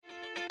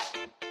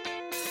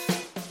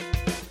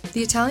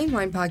The Italian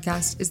Wine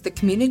Podcast is the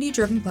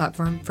community-driven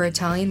platform for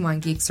Italian wine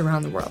geeks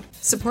around the world.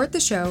 Support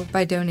the show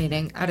by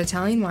donating at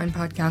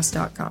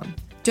ItalianWinepodcast.com.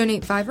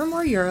 Donate €5 or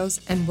more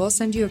and we'll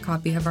send you a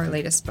copy of our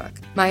latest book,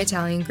 My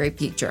Italian Grape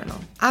Geek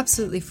Journal,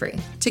 absolutely free.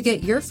 To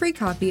get your free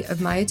copy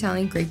of My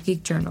Italian Grape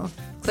Geek Journal,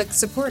 click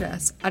Support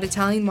Us at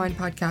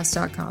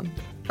ItalianWinepodcast.com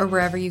or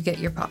wherever you get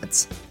your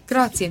pods.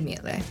 Grazie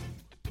mille.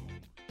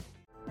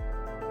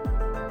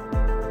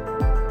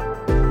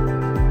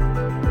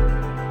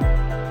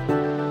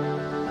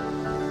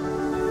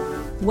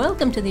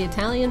 Welcome to the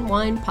Italian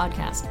Wine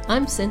Podcast.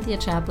 I'm Cynthia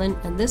Chaplin,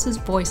 and this is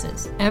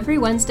Voices. Every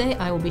Wednesday,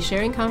 I will be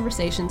sharing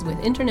conversations with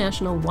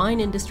international wine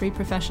industry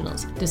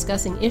professionals,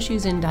 discussing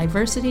issues in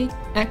diversity,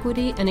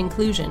 equity, and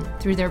inclusion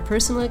through their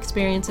personal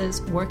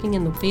experiences working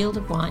in the field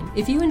of wine.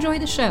 If you enjoy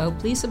the show,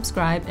 please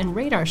subscribe and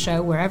rate our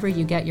show wherever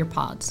you get your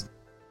pods.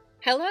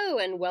 Hello,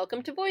 and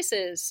welcome to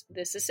Voices.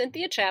 This is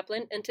Cynthia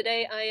Chaplin, and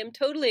today I am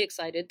totally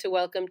excited to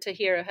welcome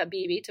Tahiirah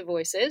Habibi to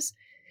Voices.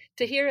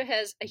 Tahiirah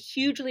has a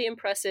hugely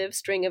impressive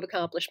string of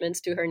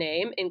accomplishments to her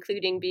name,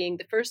 including being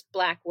the first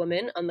Black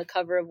woman on the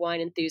cover of Wine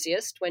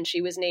Enthusiast when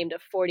she was named a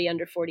 40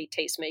 under 40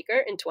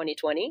 tastemaker in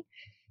 2020.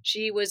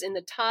 She was in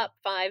the top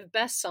 5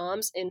 best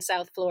somms in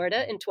South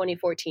Florida in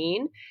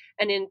 2014,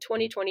 and in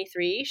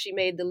 2023, she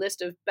made the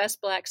list of best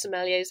Black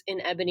sommeliers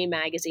in Ebony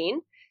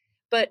magazine.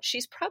 But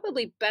she's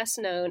probably best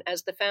known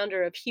as the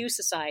founder of Hue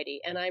Society,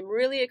 and I'm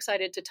really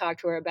excited to talk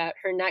to her about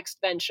her next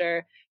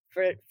venture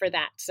for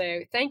that.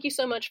 So thank you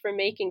so much for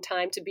making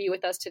time to be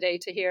with us today,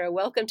 Tahiirah.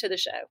 Welcome to the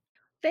show.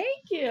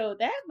 Thank you.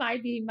 That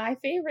might be my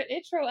favorite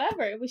intro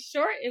ever. It was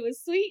short. It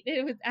was sweet.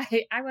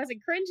 I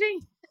wasn't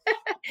cringing.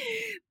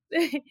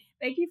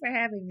 Thank you for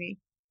having me.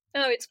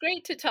 Oh, it's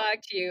great to talk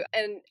to you.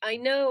 And I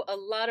know a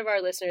lot of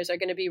our listeners are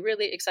going to be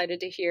really excited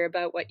to hear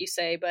about what you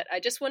say, but I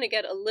just want to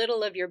get a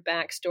little of your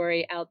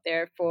backstory out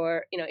there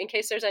for, in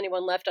case there's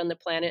anyone left on the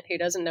planet who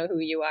doesn't know who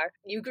you are.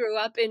 You grew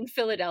up in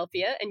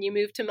Philadelphia and you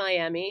moved to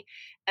Miami.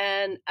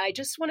 And I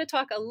just want to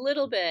talk a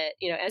little bit,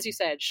 as you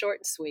said, short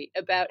and sweet,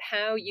 about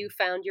how you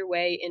found your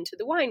way into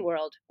the wine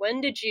world. When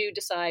did you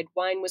decide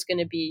wine was going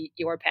to be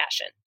your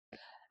passion?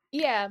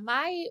 Yeah,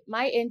 my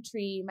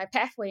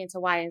pathway into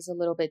wine is a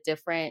little bit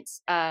different.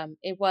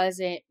 It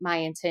wasn't my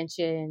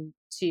intention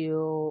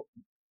to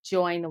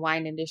join the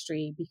wine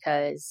industry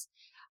because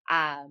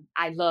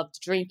I loved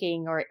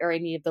drinking or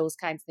any of those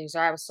kinds of things,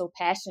 or I was so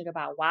passionate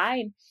about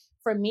wine.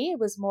 For me, it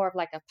was more of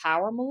like a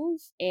power move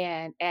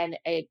and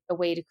a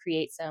way to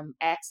create some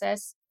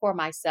access for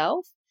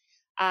myself.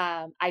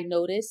 I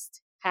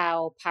noticed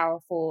how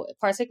powerful,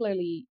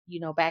 particularly,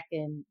 back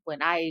in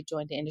when I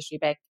joined the industry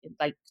back in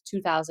like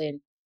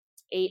 2008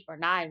 or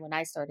 9, when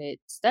I started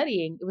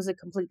studying, it was a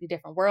completely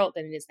different world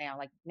than it is now.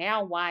 Like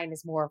now wine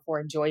is more for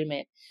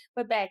enjoyment.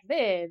 But back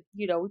then,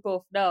 we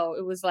both know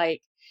it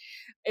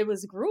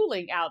was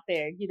grueling out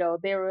there.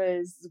 There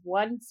was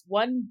one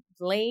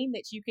lane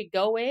that you could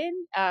go in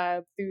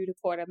through the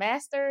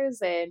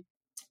quartermasters, and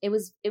it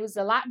was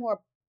a lot more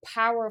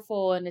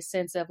powerful in the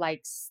sense of like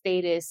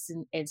status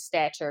and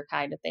stature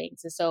kind of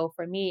things. And so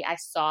for me, I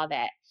saw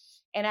that.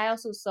 And I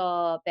also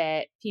saw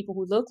that people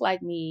who look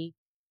like me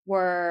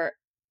were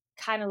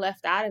kind of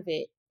left out of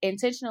it,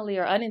 intentionally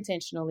or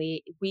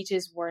unintentionally. We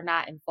just were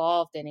not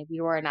involved in it. We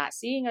were not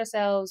seeing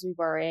ourselves. We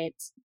weren't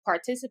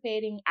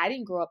participating. I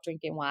didn't grow up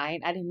drinking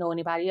wine. I didn't know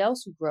anybody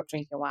else who grew up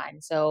drinking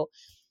wine. So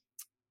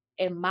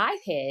in my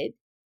head,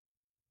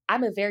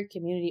 I'm a very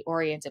community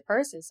oriented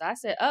person. So I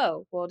said,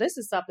 oh, well, this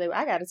is something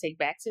I got to take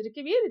back to the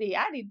community.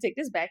 I need to take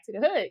this back to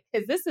the hood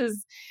because this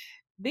is,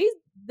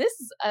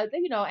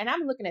 and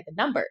I'm looking at the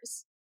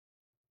numbers,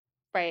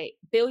 right?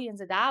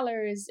 Billions of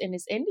dollars in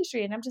this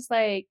industry. And I'm just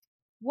like,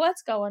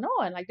 what's going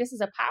on? Like, this is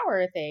a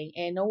power thing.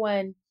 And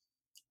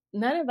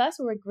none of us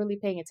were really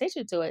paying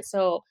attention to it.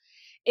 So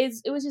it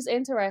was just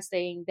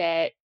interesting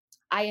that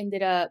I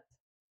ended up,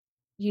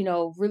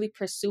 really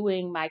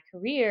pursuing my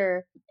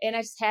career. And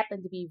I just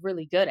happened to be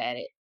really good at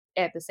it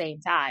at the same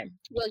time.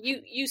 Well,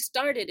 you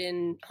started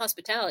in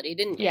hospitality,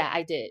 didn't you? Yeah,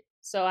 I did.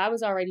 So I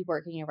was already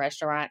working in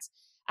restaurants.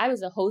 I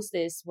was a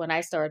hostess when I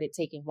started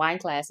taking wine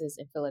classes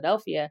in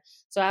Philadelphia.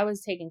 So I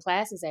was taking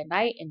classes at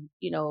night and,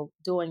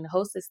 doing the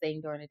hostess thing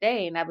during the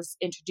day. And I was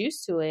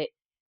introduced to it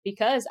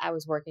because I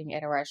was working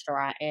at a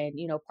restaurant. And,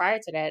 prior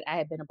to that, I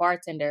had been a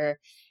bartender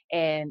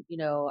and,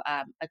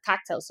 a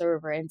cocktail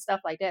server and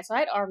stuff like that. So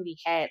I'd already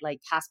had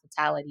like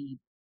hospitality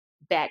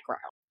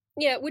background.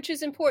 Yeah, which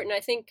is important. I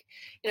think,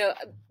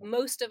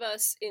 most of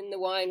us in the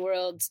wine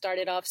world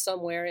started off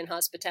somewhere in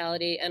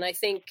hospitality. And I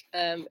think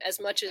as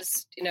much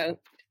as,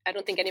 I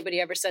don't think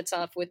anybody ever sets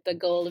off with the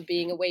goal of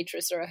being a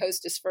waitress or a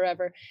hostess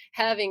forever.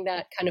 Having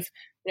that kind of,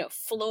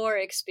 floor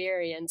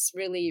experience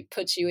really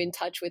puts you in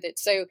touch with it.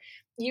 So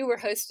you were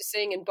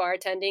hostessing and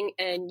bartending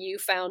and you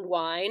found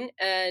wine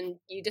and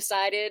you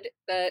decided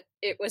that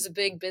it was a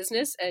big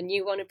business and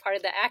you wanted part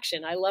of the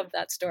action. I love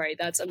that story.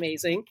 That's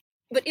amazing.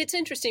 But it's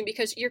interesting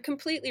because you're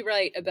completely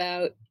right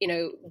about,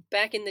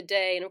 back in the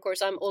day, and of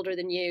course I'm older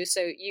than you,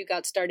 so you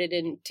got started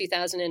in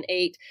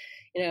 2008.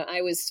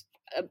 I was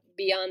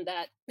beyond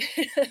that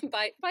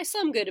by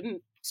some good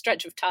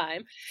stretch of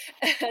time.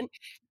 And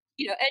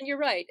and you're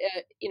right.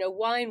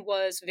 Wine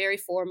was very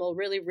formal,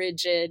 really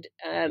rigid.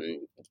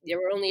 There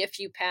were only a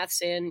few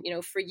paths in.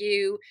 For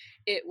you,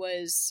 it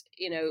was,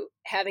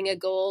 having a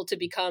goal to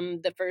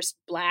become the first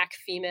Black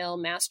female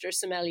master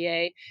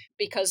sommelier,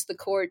 because the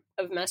court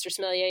of master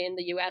sommelier in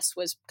the U.S.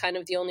 was kind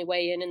of the only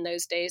way in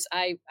those days.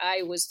 I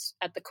was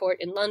at the court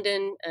in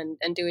London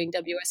and doing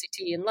WSET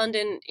in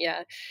London.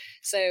 Yeah.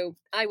 So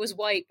I was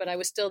white, but I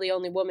was still the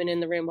only woman in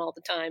the room all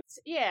the time.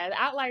 Yeah,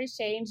 the outliers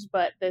change,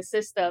 but the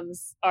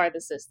systems are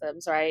the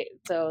systems, right?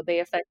 So they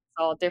affect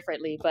us all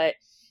differently. But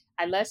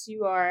unless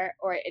you are,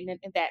 or in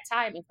that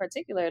time in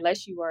particular,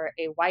 unless you were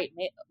a white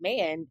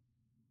man,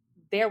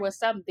 there was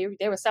something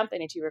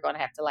that you were going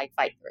to have to like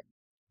fight through.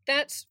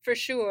 That's for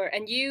sure.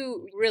 And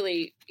you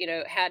really,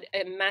 had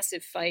a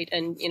massive fight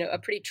and, a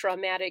pretty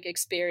traumatic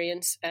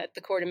experience at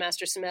the Court of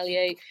Master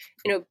Sommelier.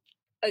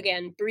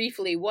 Again,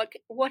 briefly,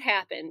 what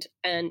happened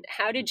and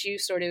how did you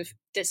sort of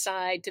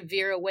decide to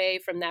veer away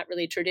from that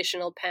really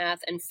traditional path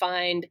and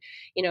find,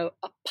 a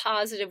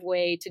positive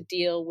way to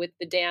deal with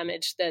the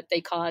damage that they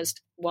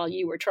caused while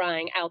you were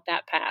trying out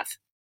that path?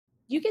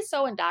 You get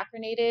so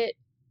indoctrinated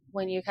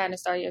when you kind of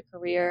start your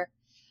career.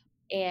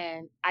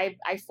 And I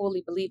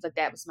fully believe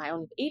that was my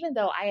only, even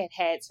though I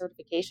had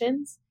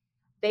certifications,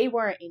 they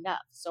weren't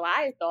enough. So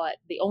I thought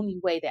the only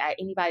way that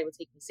anybody would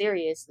take me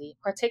seriously,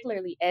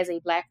 particularly as a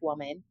Black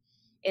woman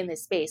in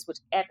this space, which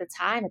at the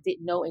time I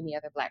didn't know any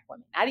other Black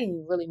women. I didn't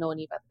even really know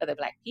any other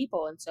Black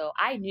people. And so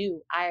I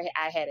knew I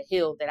had a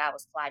hill that I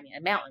was climbing,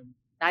 a mountain,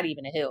 not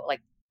even a hill.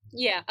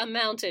 Yeah, a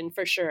mountain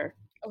for sure.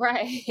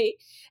 Right.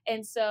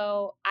 And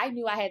so I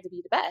knew I had to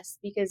be the best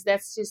because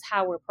that's just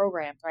how we're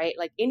programmed, right?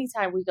 Like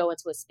anytime we go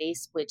into a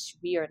space which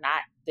we are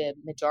not the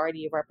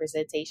majority of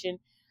representation,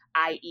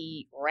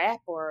 i.e. rap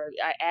or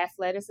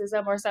athleticism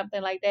or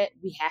something like that,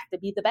 we have to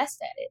be the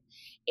best at it.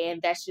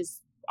 And that's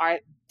just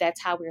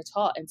that's how we're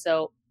taught. And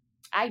so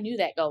I knew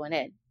that going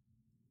in.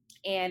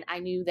 And I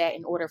knew that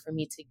in order for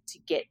me to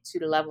get to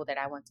the level that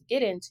I want to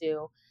get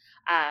into,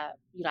 I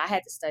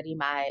had to study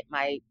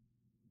my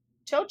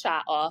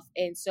chocha off.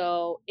 And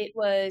so it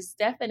was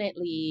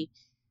definitely,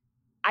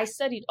 I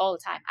studied all the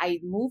time. I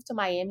moved to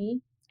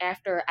Miami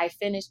after I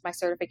finished my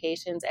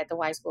certifications at the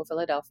Wine School of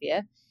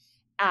Philadelphia.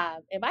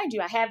 And mind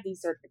you, I have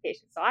these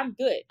certifications, so I'm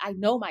good. I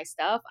know my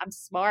stuff. I'm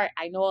smart.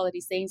 I know all of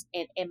these things.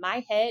 And in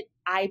my head,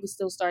 I was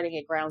still starting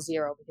at ground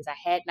zero because I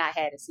had not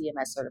had a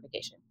CMS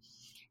certification.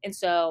 And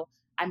so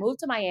I moved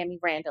to Miami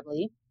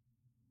randomly,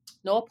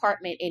 no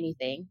apartment,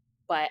 anything.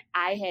 But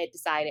I had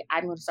decided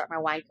I'm going to start my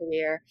wine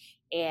career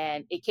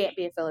and it can't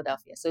be in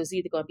Philadelphia. So it's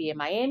either going to be in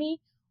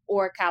Miami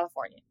or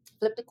California.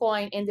 Flipped the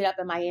coin, ended up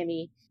in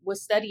Miami,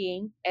 was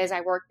studying as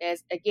I worked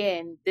as,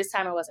 again, this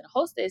time I wasn't a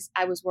hostess.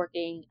 I was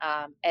working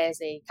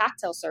as a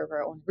cocktail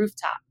server on the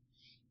rooftop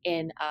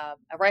in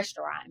a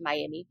restaurant in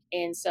Miami.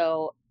 And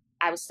so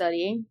I was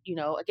studying,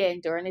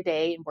 again, during the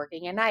day and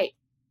working at night.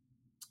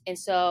 And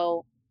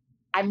so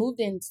I moved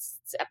in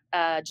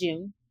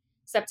June.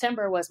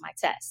 September was my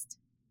test.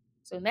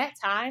 So in that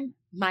time,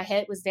 my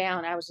head was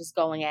down. I was just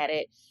going at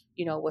it,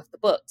 with the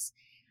books,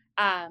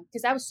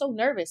 because I was so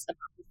nervous about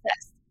the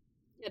test.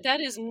 Yeah,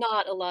 that is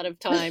not a lot of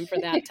time for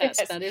that test.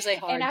 Yes. That is a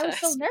hard test. And I was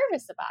so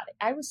nervous about it.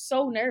 I was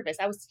so nervous.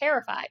 I was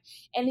terrified.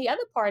 And the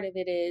other part of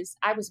it is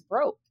I was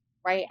broke,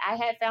 right? I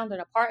had found an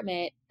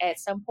apartment at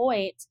some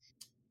point,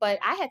 but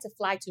I had to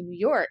fly to New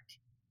York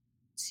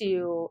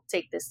to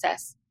take this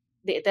test.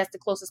 That's the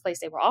closest place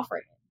they were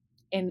offering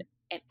it. And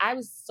I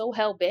was so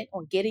hell bent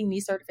on getting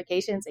these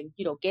certifications and,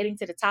 getting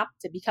to the top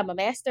to become a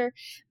master,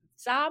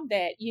 Sam,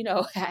 that,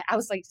 I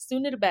was like, the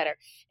sooner the better.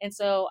 And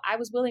so I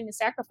was willing to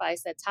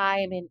sacrifice that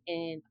time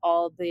and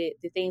all the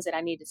things that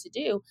I needed to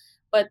do.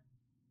 But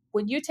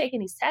when you're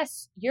taking these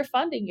tests, you're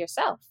funding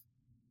yourself,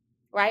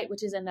 right?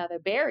 Which is another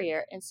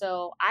barrier. And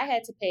so I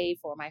had to pay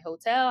for my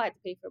hotel. I had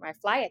to pay for my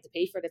flight. I had to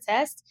pay for the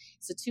test.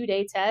 It's a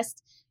 2-day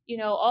test.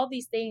 All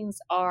these things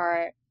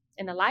are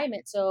in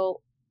alignment.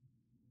 So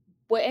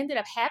what ended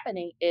up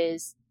happening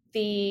is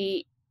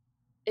the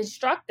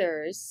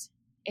instructors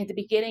at the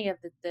beginning of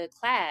the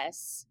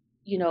class,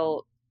 it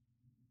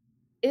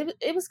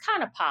was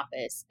kind of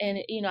pompous. And,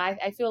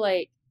 I feel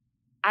like,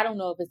 I don't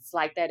know if it's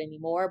like that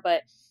anymore,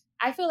 but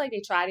I feel like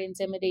they try to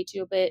intimidate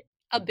you a bit.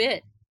 A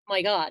bit.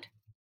 My God.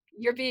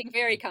 You're being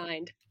very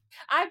kind.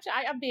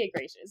 I'm being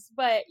gracious,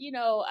 but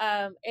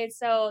and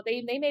so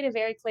they made it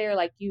very clear,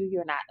 like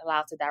you're not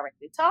allowed to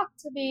directly talk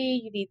to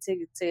me. You need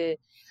to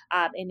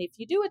and if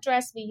you do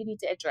address me, you need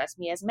to address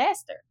me as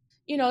master.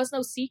 It's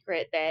no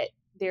secret that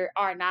there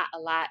are not a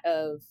lot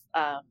of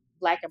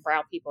Black and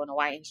brown people in the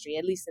wine industry,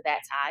 at least at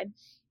that time.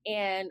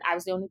 And I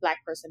was the only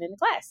Black person in the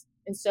class.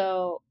 And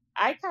so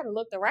I kind of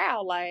looked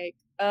around like,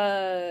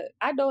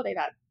 I know they're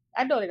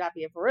not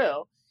being for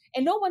real.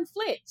 And no one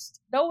flinched.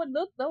 No one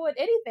looked, no one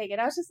anything.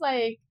 And I was just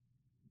like,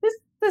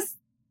 this,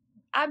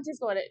 I'm just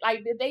going to,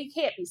 like, they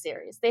can't be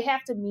serious. They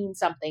have to mean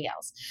something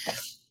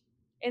else.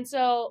 And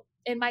so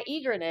in my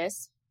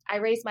eagerness, I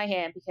raised my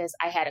hand because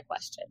I had a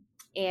question.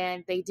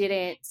 And they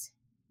didn't,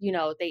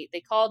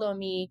 they called on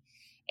me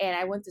And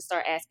I went to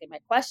start asking my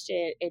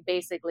question, and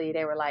basically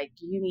they were like,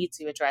 you need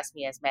to address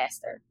me as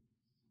master.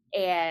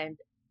 And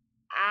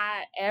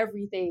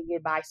everything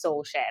in my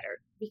soul shattered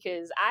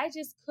because I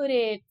just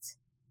couldn't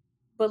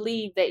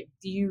believe that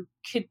you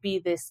could be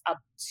this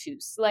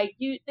obtuse. Like,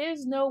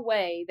 there's no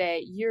way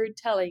that you're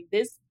telling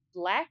this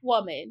Black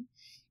woman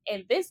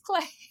in this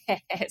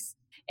class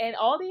and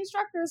all the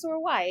instructors were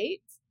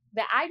white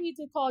that I need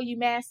to call you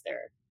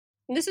master.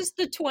 This is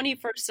the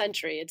 21st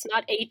century. It's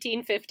not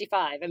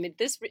 1855. I mean,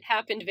 this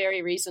happened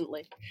very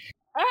recently.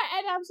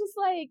 And I was just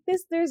like,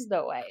 there's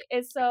no way.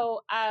 And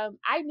so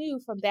I knew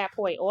from that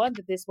point on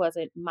that this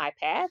wasn't my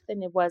path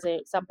and it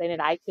wasn't something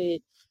that I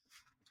could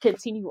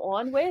continue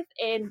on with.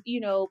 And,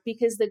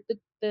 because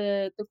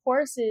the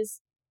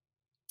courses,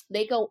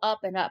 they go up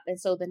and up. And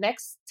so the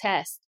next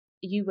test,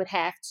 you would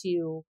have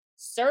to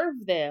serve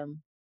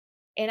them.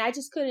 And I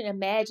just couldn't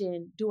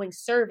imagine doing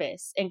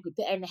service and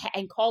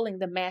calling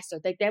them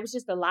master. That was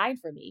just a line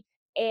for me.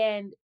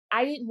 And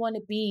I didn't want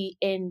to be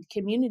in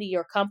community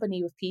or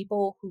company with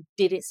people who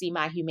didn't see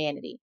my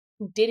humanity,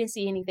 who didn't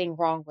see anything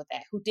wrong with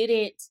that, who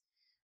didn't,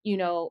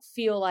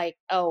 feel like,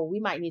 oh, we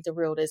might need to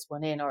reel this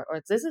one in, or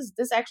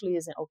this actually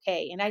isn't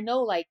okay. And I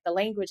know like the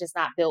language is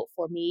not built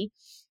for me.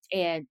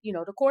 And,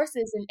 the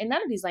courses and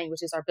none of these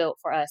languages are built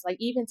for us. Like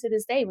even to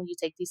this day, when you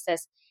take these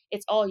tests,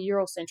 it's all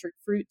Eurocentric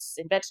fruits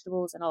and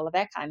vegetables and all of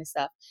that kind of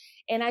stuff.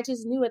 And I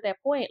just knew at that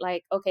point,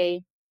 like,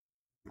 okay,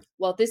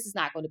 well, this is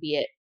not going to be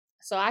it.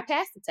 So I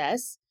passed the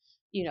test,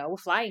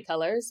 with flying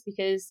colors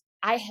because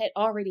I had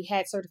already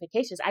had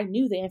certifications. I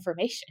knew the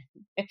information.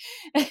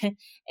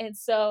 And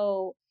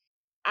so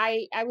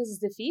I was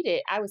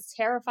defeated. I was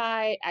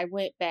terrified. I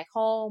went back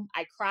home.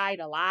 I cried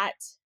a lot,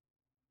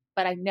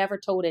 but I never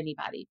told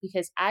anybody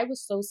because I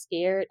was so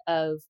scared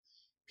of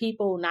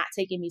people not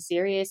taking me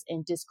serious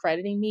and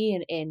discrediting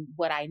me and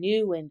what I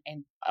knew and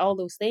all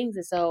those things.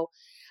 And so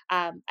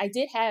I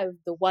did have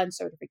the one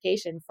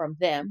certification from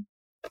them.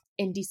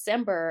 In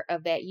December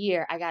of that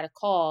year, I got a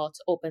call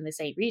to open the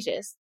St.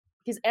 Regis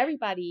because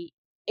everybody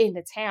in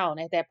the town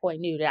at that point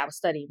knew that I was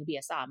studying to be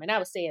a Psalm. And I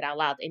would say it out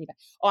loud to anybody.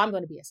 Oh, I'm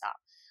going to be a Psalm.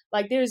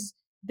 Like there's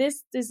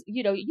this,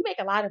 you make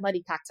a lot of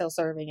money cocktail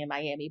serving in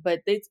Miami, but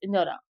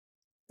no,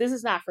 this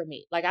is not for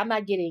me. Like I'm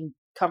not getting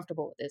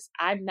comfortable with this.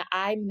 I'm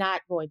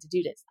not going to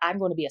do this. I'm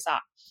going to be a Psalm.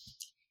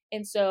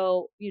 And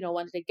so,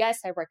 one of the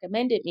guests had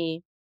recommended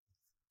me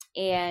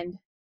and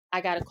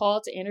I got a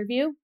call to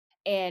interview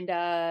and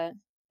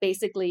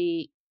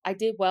basically I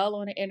did well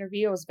on the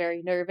interview. I was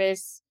very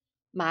nervous.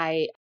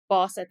 My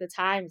boss at the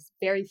time was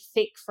very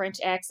thick French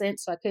accent,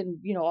 so I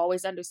couldn't,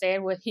 always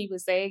understand what he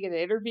was saying in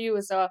the interview.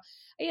 And so,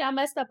 I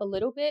messed up a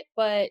little bit,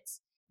 but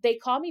they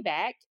called me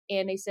back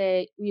and they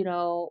said, we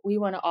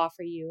want to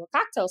offer you a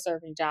cocktail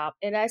serving job.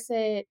 And I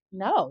said,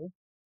 no,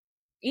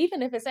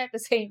 even if it's at the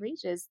St.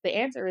 Regis, the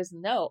answer is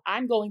no,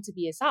 I'm going to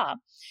be a Psalm.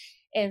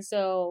 And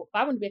so if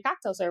I want to be a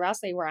cocktail server, I'll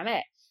stay where I'm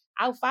at.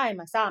 I'll find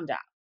my Psalm job.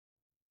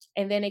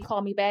 And then they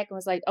called me back and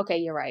was like, okay,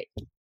 you're right.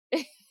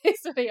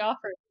 So they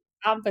offered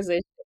Psalm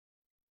position.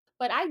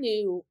 But I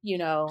knew,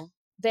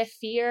 that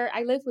fear,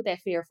 I lived with that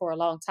fear for a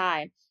long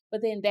time.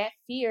 But then that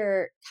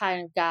fear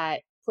kind of got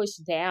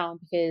pushed down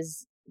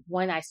because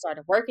when I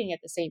started working at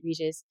the St.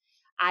 Regis,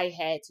 I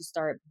had to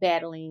start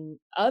battling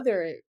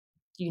other,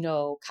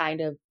 kind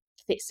of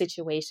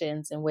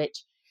situations in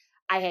which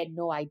I had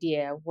no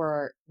idea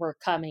were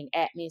coming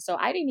at me. So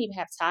I didn't even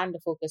have time to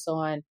focus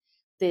on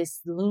this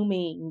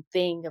looming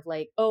thing of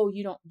like, oh,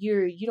 you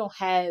don't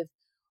have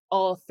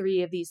all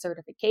three of these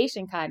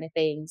certification kind of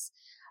things.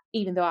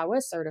 Even though I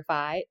was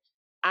certified,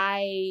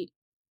 I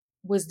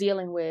was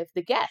dealing with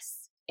the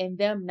guests and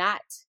them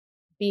not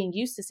being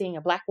used to seeing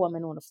a Black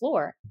woman on the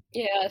floor.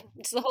 Yeah,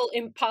 it's the whole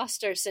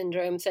imposter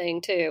syndrome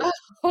thing too.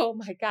 Oh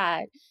my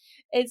God.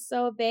 And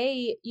so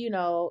they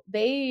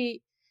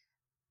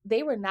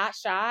were not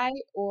shy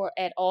or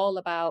at all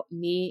about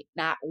me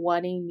not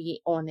wanting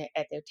me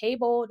at their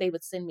table. They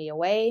would send me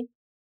away.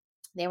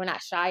 They were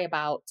not shy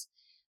about,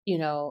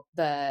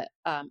 the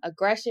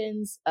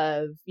aggressions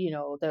of,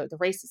 the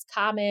racist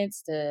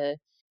comments, the,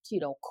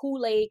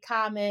 Kool-Aid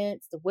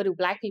comments, the what do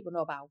Black people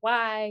know about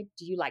wine?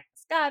 Do you like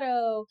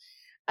Moscato?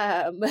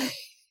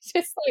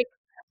 Just like,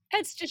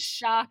 it's just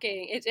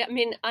shocking. I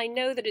mean, I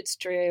know that it's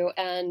true,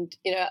 and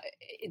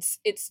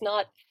it's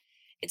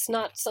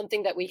not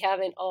something that we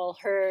haven't all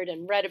heard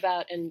and read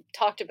about and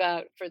talked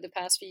about for the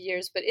past few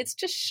years, but it's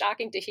just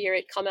shocking to hear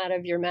it come out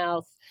of your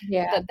mouth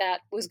that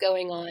was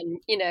going on,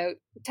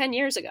 10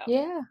 years ago.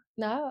 Yeah,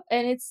 no.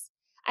 And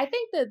I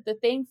think that the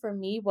thing for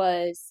me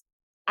was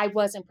I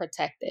wasn't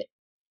protected,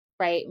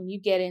 right? When you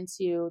get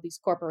into these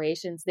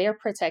corporations, they're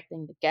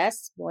protecting the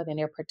guests more than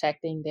they're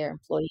protecting their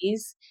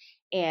employees.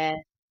 And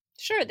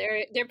sure,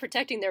 they're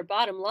protecting their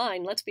bottom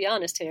line. Let's be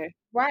honest here.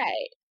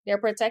 Right. They're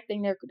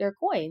protecting their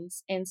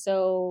coins. And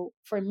so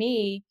for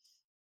me,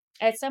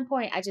 at some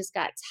point, I just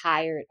got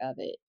tired of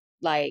it.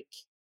 Like,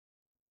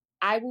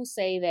 I will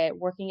say that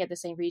working at the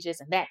St. Regis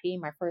and that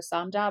being my first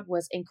Psalm job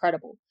was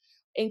incredible.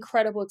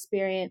 Incredible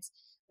experience.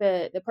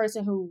 the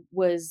person who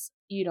was,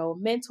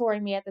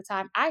 mentoring me at the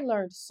time, I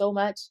learned so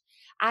much.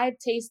 I've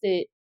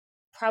tasted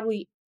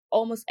probably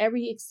almost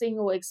every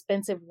single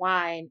expensive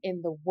wine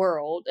in the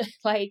world.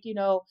 Like,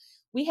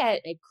 we had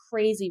a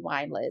crazy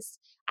wine list.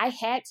 I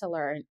had to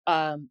learn,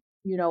 on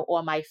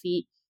my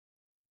feet.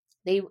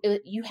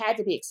 You had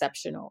to be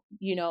exceptional,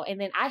 and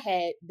then I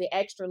had the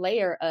extra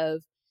layer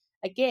of,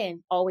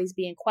 again, always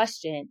being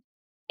questioned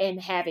and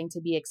having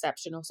to be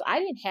exceptional. So I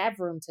didn't have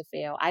room to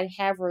fail. I didn't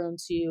have room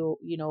to,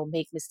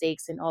 make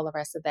mistakes and all the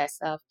rest of that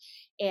stuff.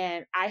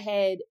 And I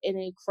had an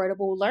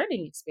incredible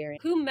learning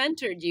experience. Who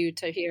mentored you,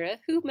 Tahiirah?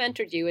 Who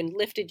mentored you and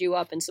lifted you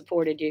up and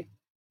supported you?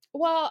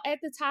 Well, at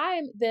the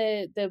time,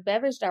 the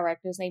beverage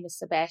director's name is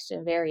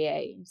Sebastian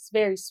Verrier. He's a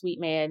very sweet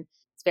man.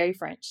 It's very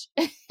French.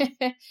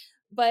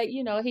 But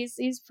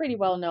he's pretty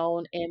well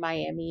known in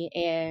Miami,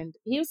 and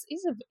he's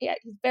a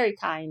very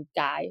kind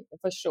guy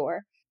for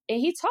sure. And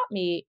he taught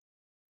me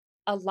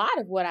a lot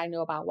of what I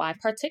know about wine,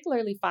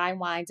 particularly fine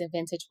wines and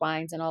vintage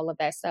wines and all of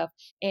that stuff.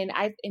 And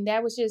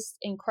that was just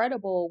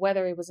incredible,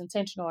 whether it was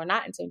intentional or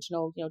not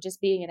intentional, just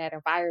being in that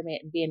environment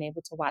and being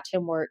able to watch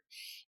him work.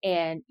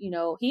 And,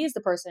 he is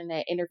the person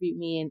that interviewed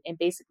me and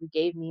basically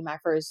gave me my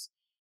first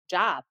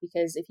job,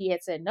 because if he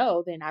had said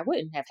no, then I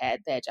wouldn't have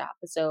had that job.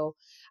 So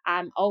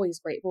I'm always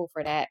grateful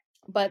for that.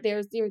 But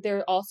there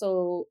are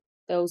also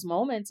those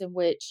moments in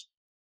which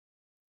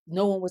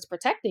no one was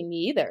protecting me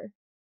either.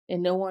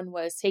 And no one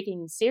was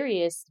taking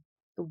serious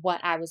what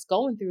I was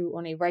going through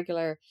on a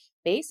regular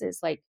basis.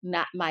 Like,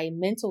 not my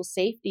mental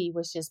safety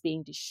was just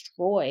being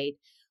destroyed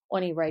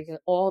on a regular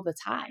all the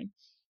time.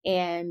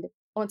 And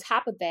on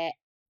top of that,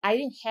 I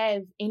didn't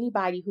have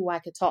anybody who I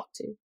could talk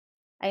to.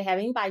 I didn't have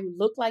anybody who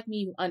looked like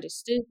me, who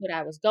understood what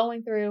I was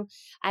going through.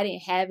 I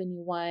didn't have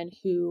anyone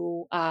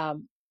who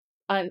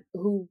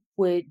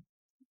would,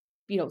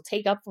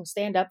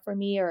 stand up for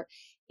me or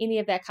any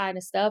of that kind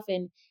of stuff.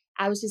 And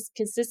I was just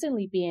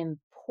consistently being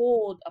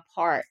pulled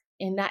apart,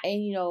 and not,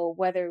 and,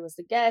 whether it was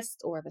the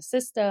guest or the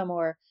system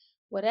or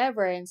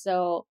whatever. And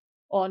so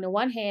on the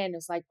one hand,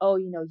 it's like, oh,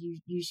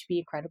 you should be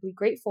incredibly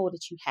grateful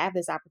that you have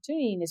this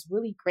opportunity and this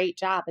really great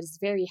job. It's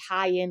a very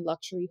high end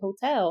luxury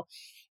hotel.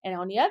 And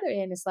on the other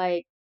end, it's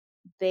like,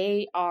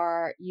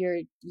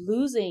 you're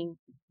losing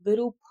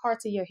little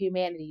parts of your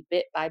humanity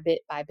bit by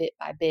bit by bit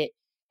by bit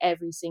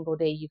every single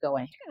day you go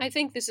in. I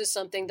think this is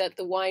something that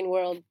the wine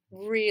world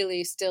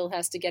really still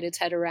has to get its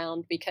head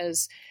around,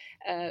 because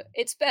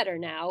it's better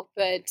now,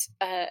 but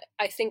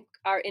I think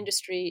our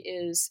industry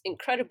is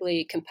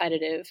incredibly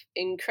competitive,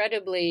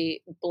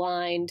 incredibly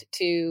blind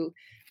to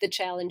the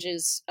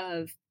challenges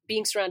of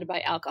being surrounded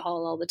by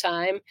alcohol all the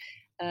time,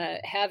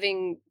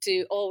 having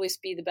to always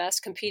be the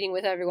best, competing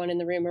with everyone in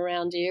the room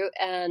around you.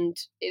 And,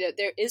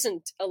 there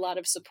isn't a lot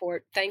of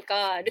support. Thank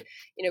God,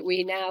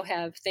 we now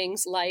have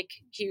things like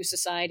Hue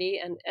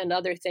Society and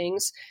other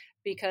things,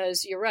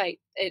 because you're right.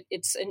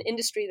 It's an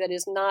industry that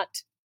is not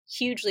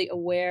hugely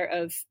aware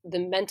of the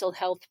mental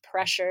health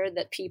pressure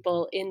that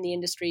people in the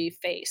industry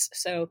face.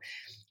 So,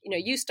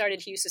 you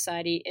started Hue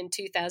Society in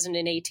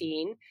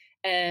 2018.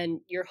 And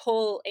your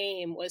whole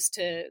aim was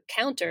to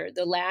counter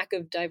the lack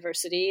of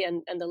diversity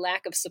and the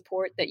lack of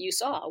support that you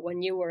saw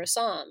when you were a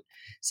som.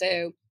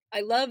 So I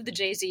love the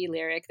Jay-Z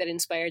lyric that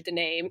inspired the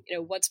name.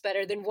 What's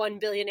better than one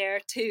billionaire,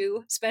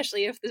 two,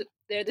 especially if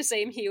they're the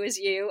same hue as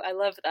you. I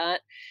love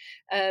that.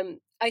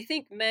 I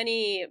think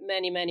many,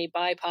 many, many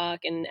BIPOC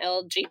and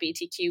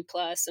LGBTQ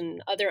plus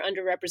and other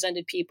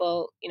underrepresented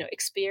people,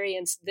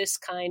 experience this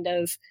kind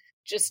of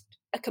just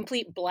a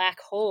complete black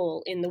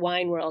hole in the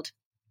wine world.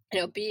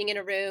 Being in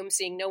a room,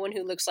 seeing no one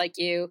who looks like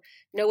you,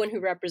 no one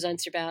who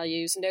represents your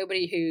values,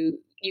 nobody who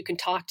you can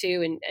talk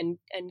to and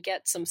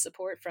get some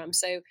support from.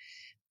 So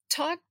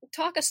talk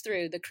us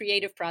through the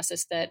creative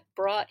process that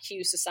brought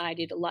Hue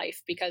Society to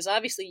life, because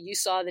obviously you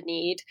saw the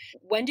need.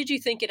 When did you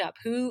think it up?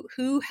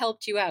 Who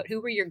helped you out?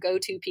 Who were your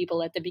go-to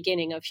people at the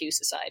beginning of Hue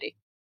Society?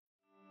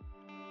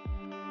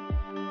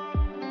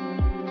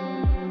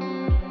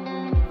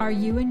 Are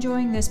you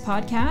enjoying this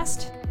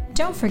podcast?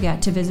 Don't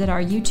forget to visit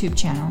our YouTube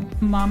channel,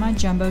 Mama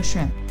Jumbo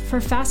Shrimp,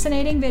 for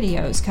fascinating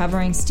videos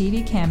covering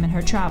Stevie Kim and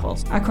her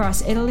travels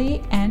across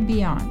Italy and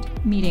beyond,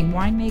 meeting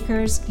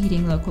winemakers,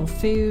 eating local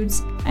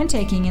foods, and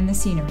taking in the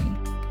scenery.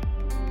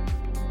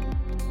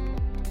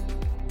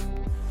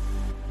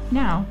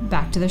 Now,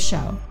 back to the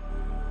show.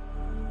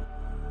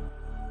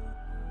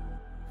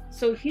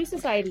 So Hue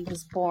Society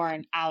was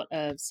born out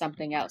of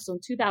something else. So in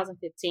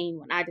 2015,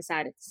 when I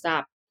decided to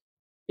stop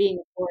being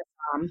a tourist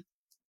mom,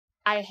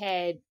 I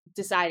had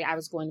decided I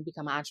was going to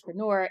become an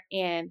entrepreneur,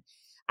 and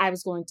I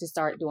was going to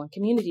start doing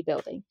community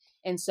building.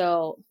 And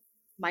so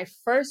my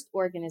first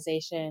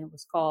organization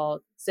was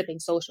called Sipping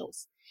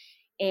Socials.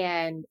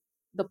 And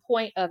the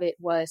point of it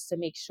was to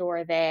make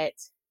sure that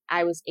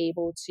I was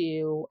able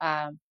to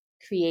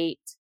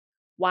create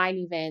wine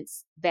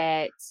events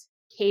that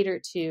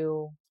catered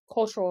to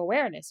cultural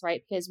awareness,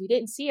 right? Because we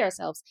didn't see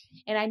ourselves.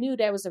 And I knew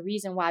that was the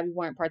reason why we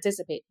weren't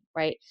participating,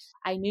 right?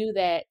 I knew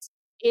that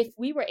if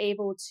we were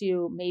able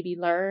to maybe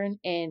learn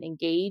and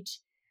engage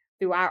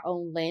through our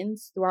own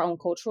lens, through our own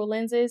cultural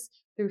lenses,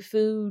 through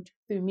food,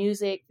 through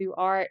music, through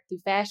art,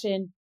 through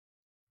fashion,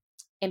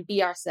 and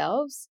be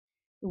ourselves,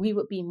 we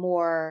would be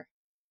more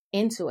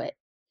into it.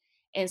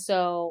 And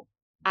so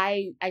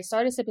I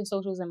started Sipping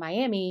Socials in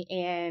Miami,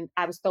 and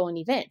I was throwing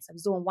events. I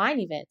was doing wine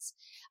events.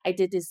 I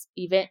did this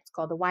event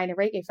called the Wine and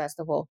Reggae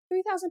Festival.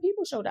 3,000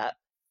 people showed up.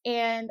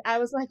 And I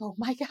was like, oh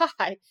my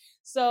God.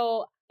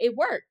 So it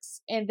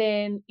works. And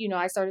then,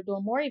 I started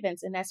doing more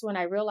events. And that's when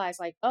I realized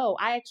like, oh,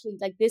 I actually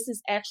like, this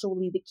is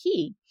actually the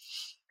key.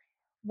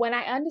 When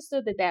I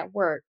understood that that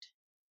worked,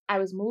 I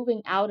was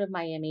moving out of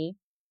Miami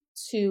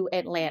to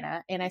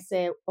Atlanta, and I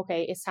said,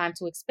 okay, it's time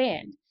to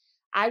expand.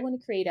 I want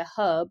to create a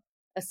hub,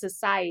 a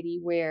society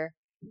where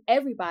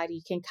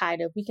everybody can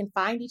we can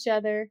find each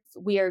other.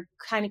 We are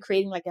kind of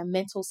creating like a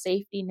mental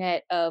safety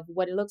net of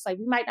what it looks like.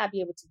 We might not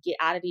be able to get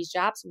out of these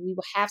jobs, but we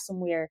will have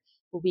somewhere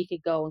where we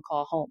could go and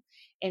call home.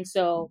 And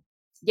so,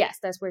 yes,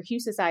 that's where Hue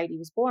Society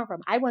was born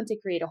from. I wanted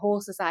to create a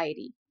whole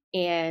society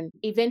and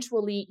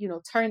eventually,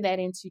 turn that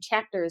into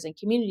chapters and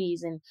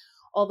communities and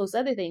all those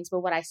other things.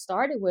 But what I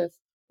started with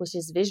was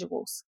just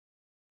visuals.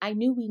 I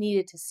knew we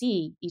needed to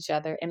see each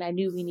other, and I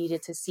knew we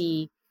needed to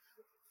see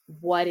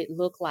what it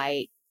looked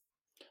like.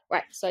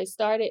 Right. So I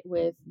started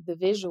with the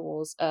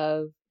visuals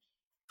of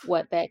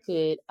what that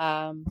could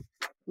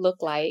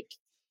look like.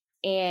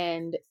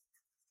 And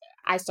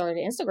I started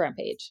an Instagram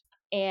page,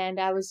 and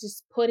I was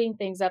just putting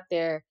things up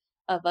there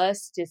of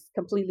us just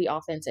completely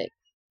authentic,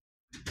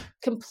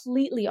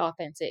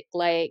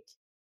 like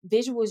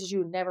visuals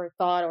you never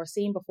thought or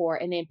seen before.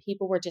 And then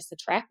people were just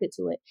attracted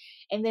to it.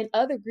 And then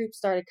other groups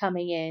started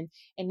coming in.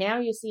 And now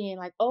you're seeing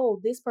like, oh,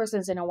 this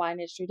person's in the wine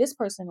industry. This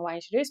person in the wine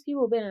industry. There's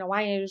people who've been in the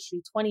wine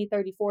industry 20,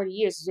 30, 40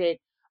 years that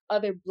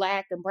other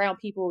Black and brown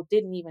people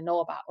didn't even know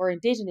about, or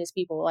indigenous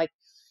people. Like,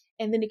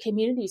 and then the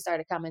community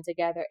started coming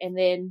together. And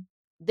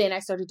then I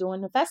started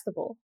doing the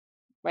festival,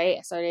 right?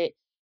 I started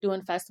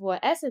doing Festival of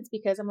Essence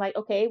because I'm like,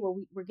 okay, well,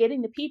 we're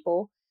getting the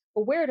people,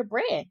 but where are the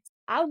brands?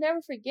 I'll never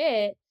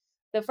forget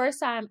the first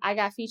time I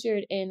got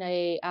featured in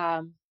a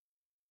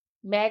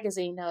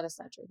magazine. No, that's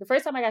not true. The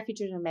first time I got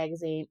featured in a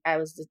magazine, I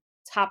was the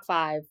top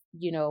 5,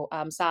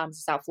 Psalms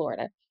in South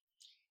Florida.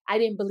 I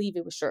didn't believe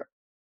it was true.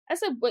 I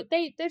said, but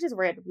they're just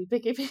randomly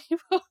picking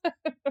people,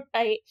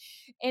 right?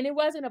 And it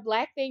wasn't a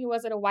Black thing. It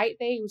wasn't a white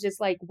thing. It was just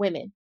like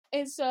women.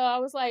 And so I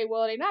was like,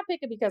 well, they're not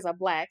picking because I'm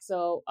Black.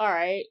 So, all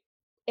right.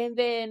 And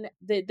then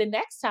the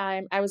next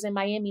time I was in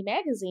Miami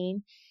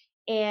Magazine,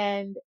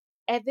 and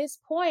at this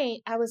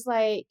point I was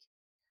like,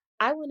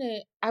 I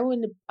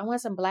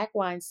want some Black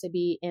wines to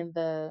be in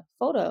the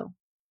photo.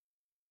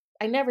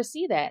 I never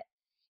see that.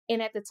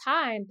 And at the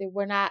time, there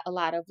were not a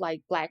lot of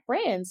like Black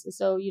brands.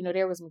 So,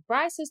 there was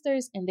McBride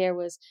Sisters, and there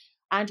was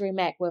Andre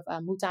Mack with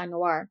Mouton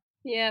Noir.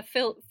 Yeah,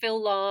 Phil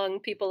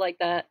Long, people like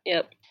that.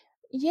 Yep.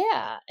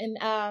 Yeah. And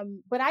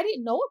but I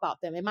didn't know about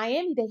them. In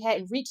Miami, they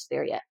hadn't reached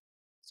there yet.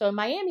 So in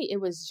Miami, it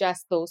was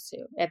just those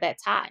two at that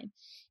time.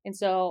 And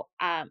so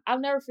I'll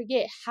never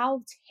forget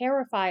how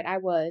terrified I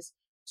was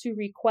to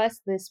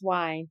request this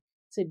wine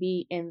to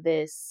be in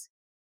this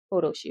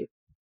photo shoot.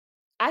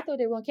 I thought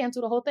they were going to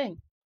cancel the whole thing.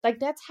 Like,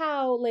 that's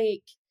how,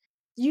 like,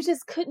 you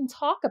just couldn't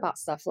talk about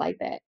stuff like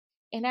that.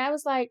 And I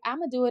was like, I'm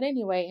going to do it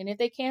anyway. And if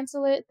they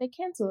cancel it, they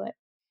cancel it.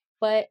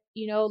 But,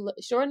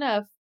 sure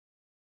enough,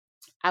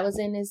 I was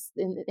in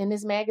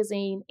this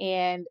magazine,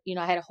 and,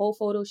 I had a whole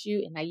photo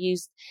shoot, and I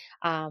used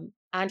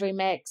Andre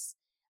Mack's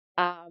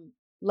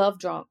Love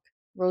Drunk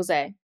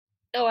Rosé.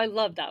 Oh, I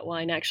love that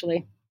wine,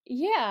 actually.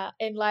 Yeah.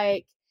 And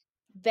like,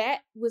 that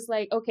was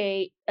like,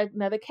 okay,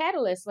 another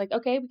catalyst. Like,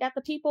 okay, we got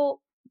the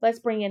people, let's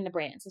bring in the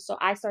brands. And so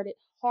I started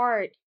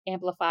hard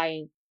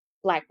amplifying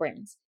Black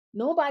brands.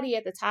 Nobody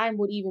at the time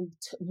would even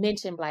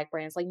mention Black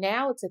brands. Like,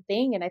 now it's a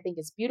thing, and I think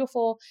it's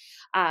beautiful.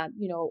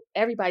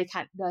 Everybody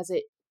kind of does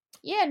it.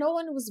 Yeah, no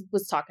one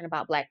was talking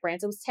about Black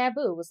brands. It was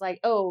taboo. It was like,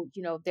 oh,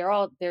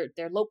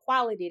 they're low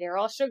quality, they're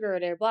all sugar,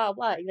 they're blah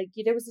blah. Like,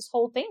 there was this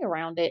whole thing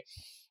around it.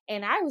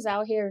 And I was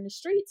out here in the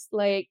streets,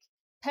 like,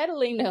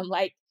 peddling them,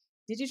 like,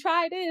 did you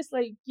try this?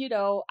 Like,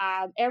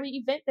 every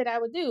event that I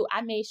would do,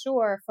 I made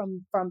sure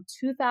from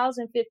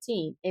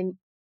 2015, in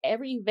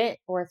every event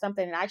or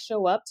something that I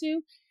show up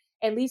to,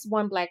 at least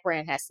one Black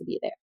brand has to be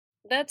there.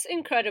 That's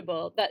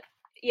incredible.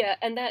 Yeah,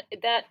 and that,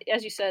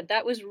 as you said,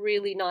 that was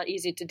really not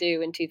easy to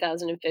do in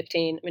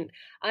 2015. I mean,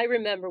 I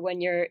remember when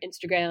your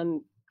Instagram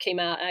came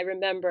out, I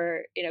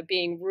remember,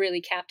 being really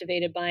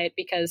captivated by it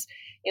because,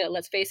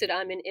 let's face it,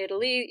 I'm in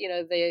Italy,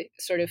 the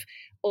sort of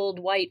old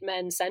white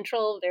men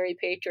central, very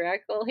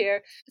patriarchal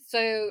here.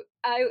 So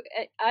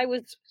I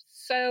was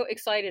so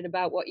excited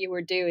about what you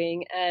were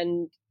doing,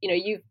 and,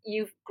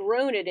 you've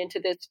grown it into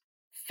this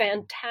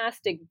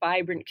fantastic,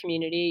 vibrant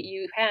community.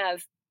 You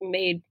have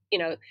made,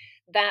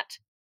 that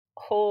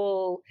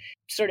whole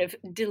sort of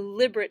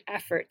deliberate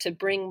effort to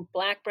bring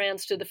Black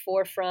brands to the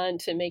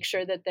forefront, to make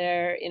sure that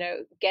they're,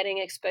 getting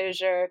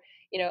exposure,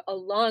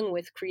 along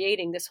with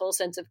creating this whole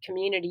sense of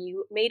community.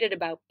 You made it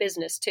about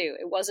business too.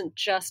 It wasn't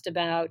just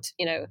about,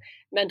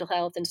 mental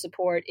health and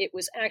support. It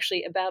was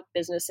actually about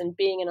business and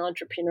being an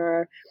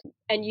entrepreneur.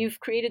 And you've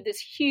created this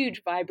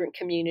huge, vibrant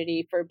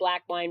community for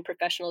Black wine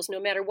professionals,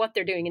 no matter what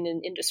they're doing in an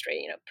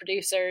industry,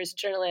 producers,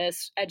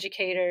 journalists,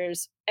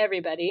 educators,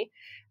 everybody.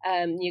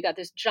 You got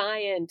this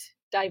giant,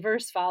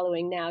 diverse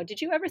following now.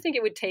 Did you ever think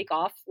it would take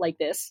off like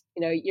this?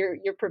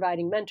 You're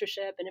providing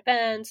mentorship and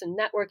events and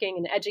networking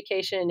and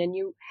education, and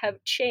you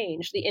have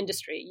changed the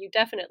industry. You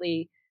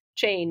definitely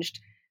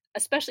changed,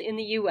 especially in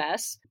the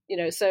US.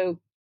 So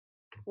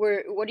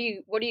what are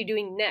you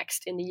doing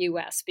next in the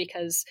US?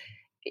 Because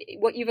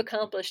what you've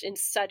accomplished in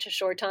such a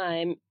short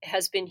time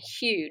has been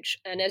huge.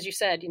 And as you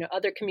said,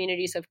 other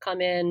communities have come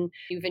in.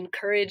 You've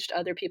encouraged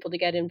other people to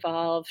get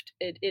involved.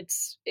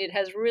 It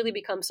has really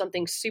become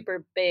something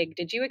super big.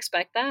 Did you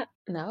expect that?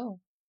 No.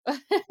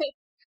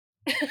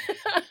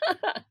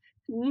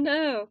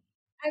 No.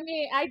 I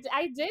mean,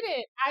 I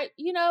didn't.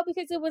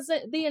 Because it was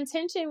the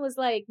intention was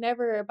like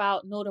never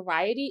about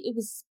notoriety. It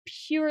was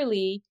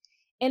purely,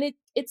 and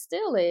it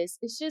still is.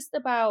 It's just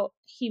about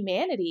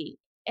humanity.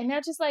 And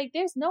they're just like,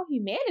 there's no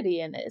humanity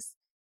in this,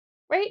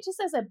 right? Just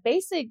as a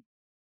basic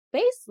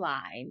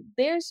baseline,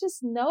 there's just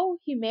no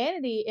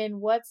humanity in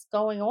what's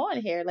going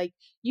on here. Like,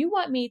 you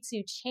want me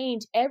to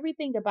change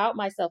everything about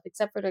myself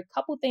except for the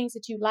couple things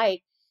that you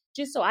like,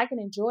 just so I can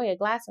enjoy a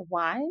glass of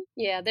wine.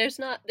 Yeah, there's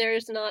not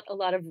a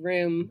lot of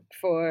room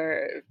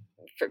for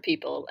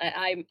people.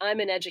 I'm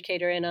an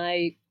educator, and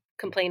I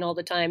complain all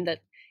the time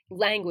that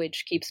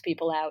language keeps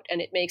people out, and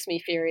it makes me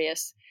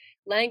furious.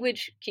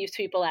 Language keeps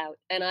people out,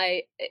 and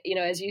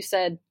as you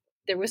said,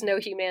 there was no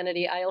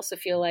humanity. I also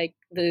feel like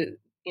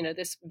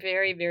this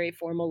very, very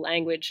formal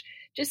language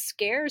just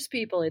scares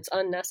people. It's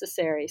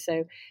unnecessary.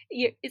 So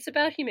it's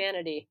about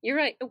humanity. You're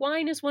right.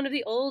 Wine is one of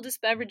the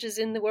oldest beverages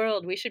in the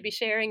world. We should be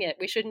sharing it.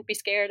 We shouldn't be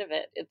scared of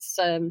it.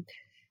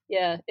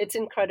 It's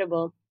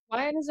incredible.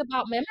 Wine is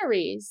about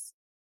memories.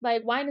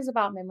 Like, wine is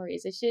about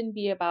memories. It shouldn't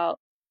be about,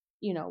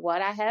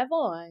 what I have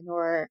on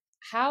or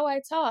how I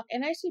talk.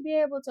 And I should be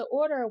able to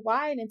order a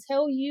wine and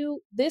tell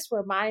you, this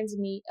reminds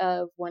me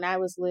of when I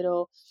was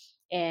little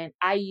and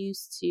I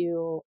used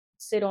to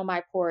sit on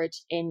my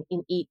porch and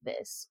eat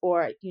this.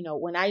 Or,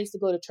 when I used to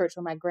go to church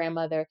with my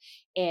grandmother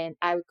and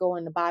I would go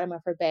in the bottom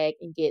of her bag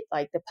and get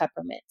like the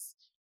peppermints.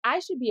 I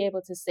should be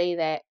able to say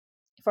that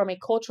from a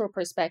cultural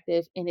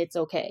perspective, and it's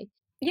okay.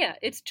 Yeah,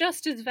 it's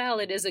just as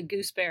valid as a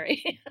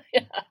gooseberry.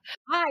 Yeah.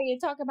 You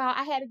talk about,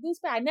 I had a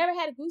gooseberry. I never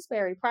had a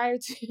gooseberry prior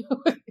to,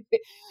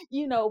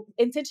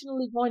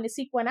 intentionally going to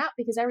seek one out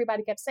because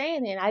everybody kept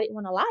saying it and I didn't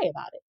want to lie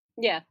about it.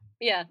 Yeah.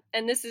 Yeah.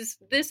 And this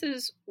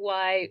is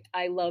why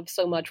I love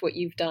so much what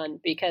you've done,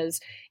 because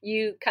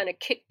you kind of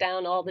kick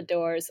down all the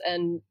doors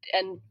and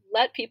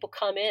let people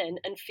come in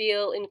and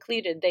feel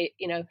included.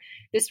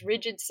 This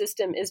rigid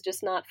system is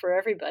just not for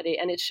everybody,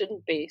 and it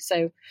shouldn't be.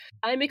 So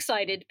I'm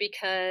excited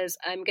because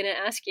I'm going to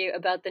ask you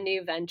about the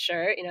new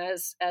venture.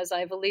 As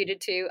I've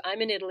alluded to,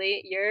 I'm in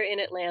Italy, you're in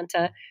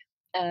Atlanta.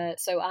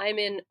 So I'm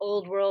in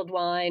old world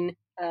wine,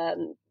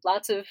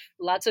 lots of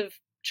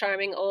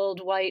charming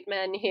old white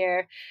men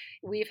here.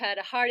 We've had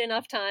a hard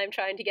enough time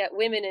trying to get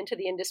women into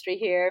the industry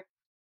here,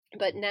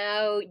 but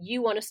now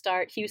you want to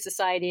start Hue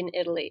Society in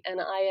Italy, and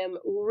I am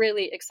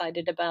really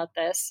excited about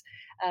this.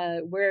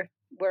 We're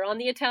on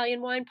the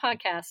Italian Wine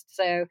Podcast,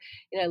 so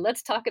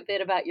let's talk a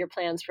bit about your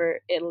plans for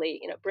Italy.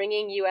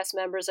 Bringing U.S.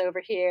 members over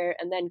here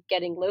and then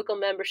getting local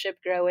membership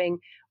growing.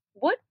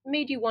 What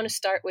made you want to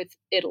start with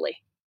Italy?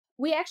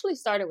 We actually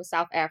started with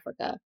South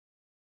Africa.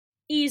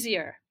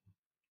 Easier.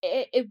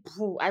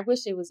 I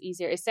wish it was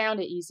easier. It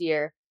sounded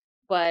easier,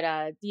 but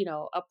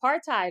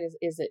apartheid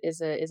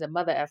is a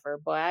mother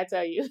effer. Boy, I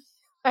tell you,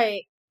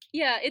 like,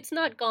 yeah, it's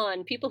not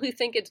gone. People who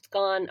think it's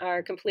gone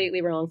are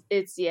completely wrong.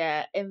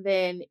 And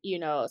then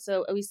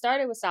so we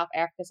started with South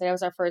Africa, so that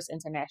was our first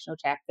international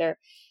chapter,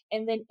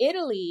 and then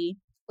Italy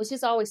was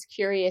just always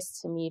curious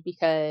to me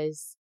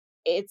because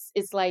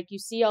it's like you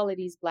see all of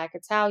these Black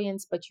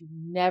Italians, but you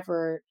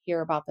never hear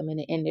about them in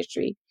the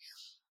industry.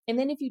 And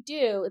then if you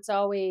do, it's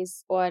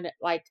always on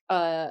like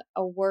a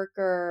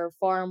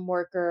farm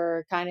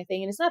worker kind of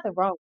thing. And it's nothing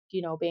wrong,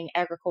 being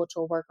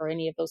agricultural worker or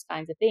any of those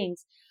kinds of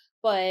things.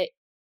 But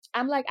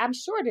I'm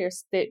sure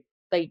there's that,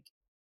 like,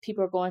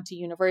 people are going to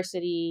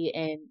university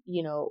and,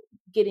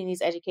 getting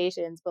these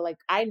educations, but like,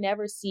 I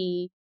never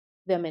see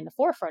them in the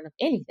forefront of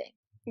anything.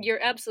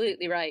 You're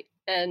absolutely right.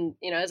 And,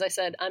 as I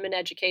said, I'm an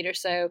educator.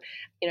 So,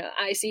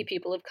 I see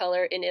people of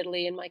color in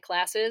Italy in my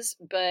classes,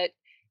 but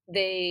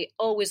they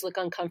always look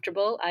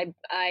uncomfortable.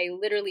 I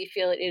literally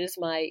feel it is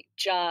my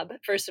job,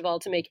 first of all,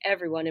 to make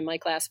everyone in my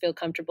class feel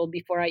comfortable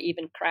before I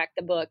even crack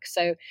the book.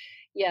 So,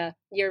 yeah,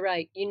 you're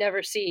right. You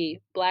never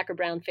see Black or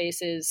brown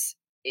faces,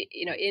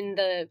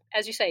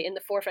 as you say, in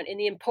the forefront, in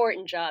the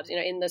important jobs,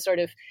 in the sort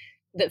of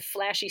the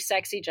flashy,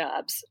 sexy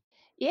jobs.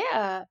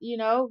 Yeah,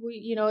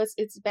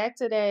 it's back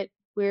to that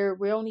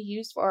we're only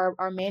used for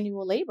our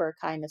manual labor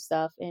kind of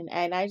stuff,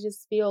 and I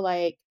just feel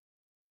like,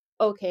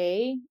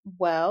 okay,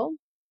 well,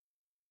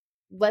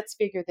 let's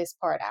figure this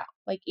part out.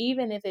 Like,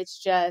 even if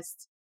it's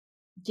just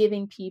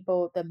giving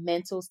people the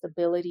mental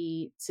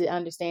stability to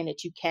understand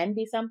that you can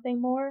be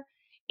something more,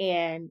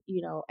 and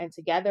and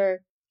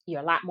together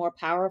you're a lot more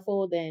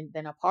powerful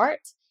than apart.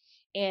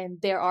 And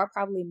there are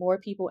probably more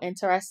people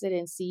interested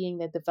in seeing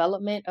the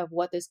development of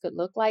what this could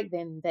look like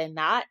than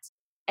not.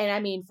 And I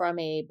mean, from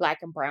a Black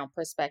and brown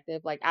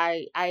perspective, like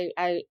I'm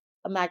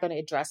not going to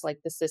address like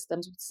the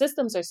systems.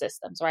 Systems are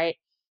systems, right?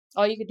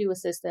 All you could do with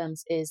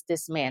systems is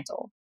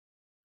dismantle.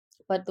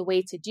 But the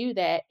way to do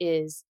that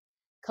is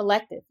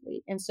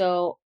collectively. And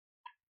so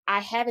I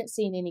haven't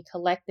seen any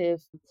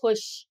collective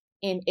push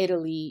in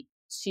Italy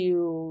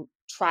to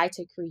try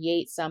to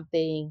create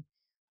something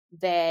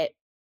that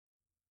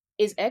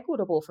is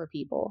equitable for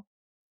people,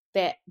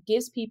 that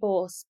gives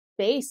people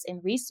space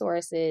and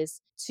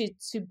resources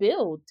to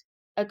build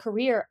a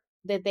career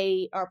that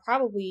they are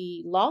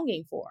probably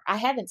longing for. I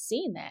haven't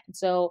seen that. And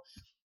so,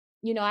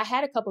 I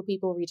had a couple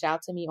people reach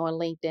out to me on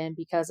LinkedIn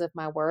because of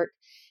my work.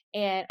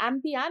 And I'm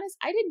be honest,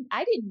 I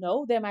didn't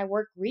know that my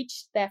work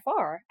reached that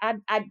far.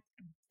 I'm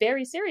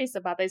very serious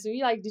about this. So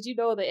you're like, did you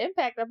know the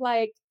impact? I'm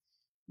like,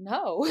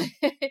 no,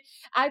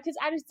 because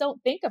I just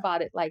don't think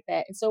about it like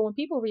that. And so when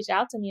people reach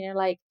out to me and they're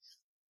like,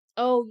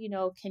 oh,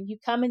 can you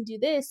come and do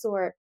this?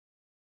 Or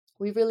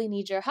we really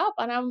need your help.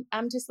 And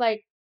I'm just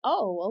like,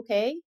 oh,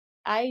 okay.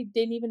 I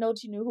didn't even know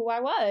that you knew who I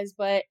was,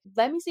 but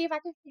let me see if I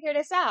can figure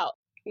this out.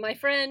 My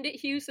friend,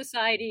 Hugh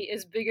Society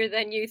is bigger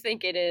than you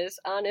think it is,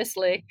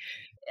 honestly.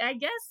 I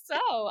guess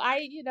so.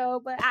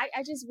 But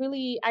I just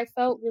really, I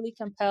felt really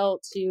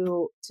compelled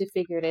to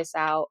figure this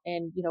out.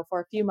 And, for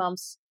a few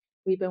months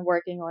we've been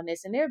working on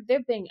this, and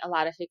there've been a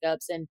lot of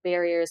hiccups and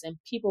barriers, and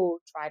people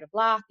try to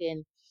block,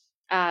 and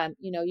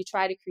you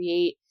try to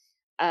create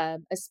a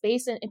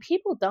space, and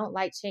people don't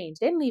like change.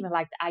 They don't even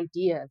like the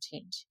idea of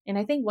change. And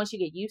I think once you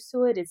get used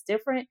to it, it's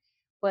different.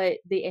 But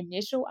the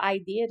initial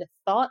idea, the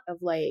thought of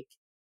like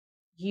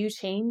you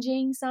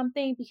changing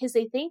something, because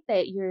they think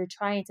that you're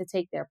trying to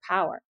take their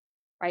power,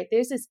 right?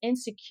 There's this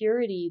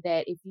insecurity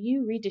that if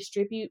you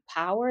redistribute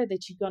power,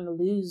 that you're going to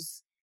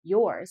lose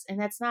yours. And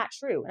that's not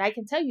true. And I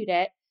can tell you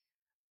that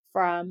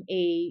from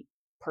a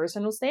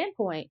personal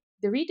standpoint,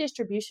 the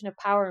redistribution of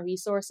power and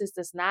resources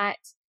does not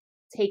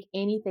take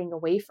anything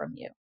away from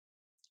you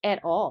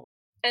at all.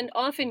 And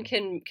often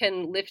can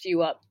lift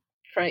you up.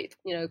 Right.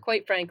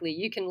 Quite frankly,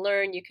 you can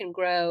learn, you can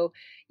grow,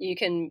 you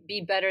can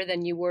be better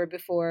than you were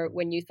before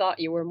when you thought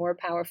you were more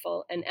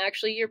powerful. And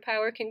actually, your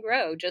power can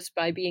grow just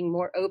by being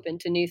more open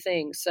to new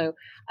things. So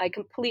I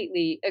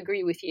completely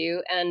agree with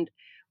you. And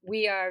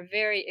we are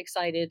very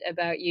excited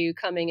about you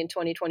coming in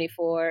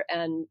 2024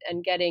 and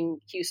getting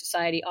Hugh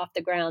Society off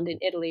the ground in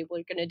Italy.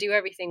 We're going to do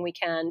everything we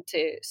can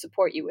to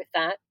support you with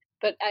that.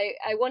 But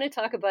I want to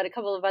talk about a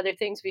couple of other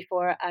things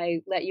before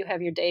I let you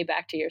have your day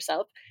back to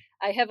yourself.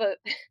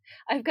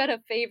 I've got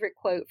a favorite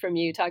quote from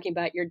you talking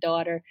about your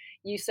daughter.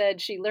 You said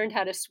she learned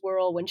how to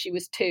swirl when she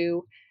was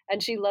 2,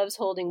 and she loves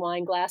holding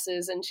wine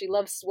glasses and she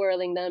loves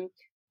swirling them.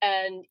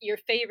 And your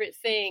favorite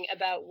thing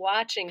about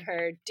watching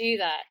her do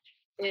that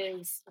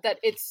is that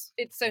it's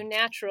so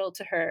natural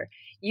to her.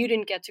 You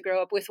didn't get to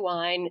grow up with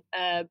wine,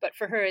 but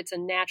for her, it's a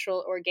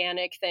natural,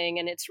 organic thing.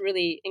 And it's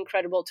really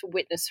incredible to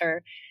witness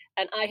her.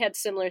 And I had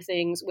similar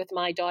things with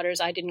my daughters.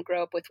 I didn't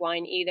grow up with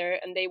wine either.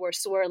 And they were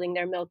swirling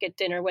their milk at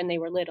dinner when they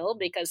were little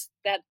because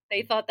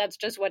they thought that's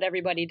just what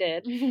everybody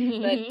did.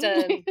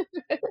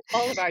 But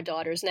all of our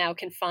daughters now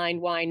can find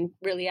wine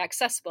really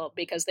accessible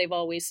because they've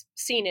always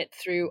seen it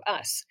through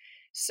us.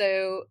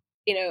 So,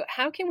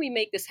 how can we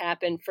make this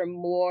happen for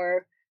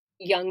more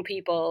young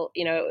people,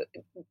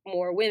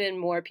 more women,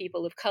 more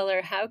people of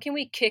color? How can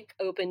we kick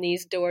open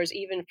these doors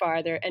even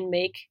farther and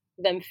make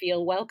them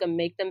feel welcome,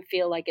 make them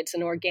feel like it's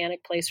an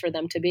organic place for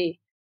them to be?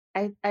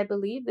 I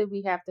believe that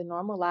we have to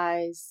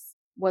normalize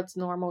what's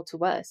normal to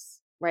us,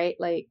 right?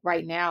 Like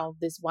right now,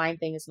 this wine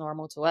thing is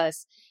normal to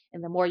us.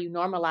 And the more you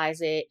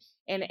normalize it,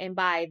 and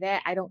by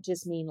that, I don't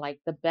just mean like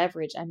the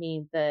beverage. I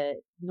mean,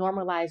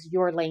 normalize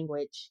your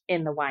language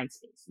in the wine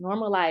space,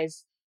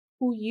 normalize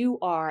who you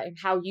are and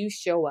how you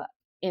show up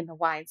in the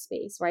wine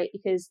space, right?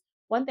 Because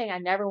one thing I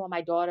never want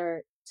my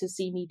daughter to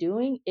see me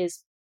doing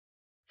is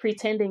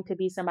pretending to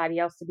be somebody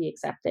else to be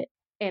accepted.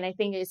 And I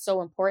think it's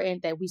so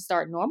important that we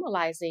start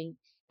normalizing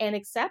and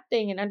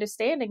accepting and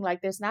understanding like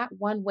there's not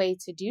one way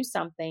to do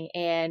something.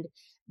 And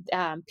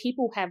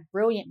people have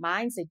brilliant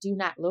minds that do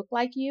not look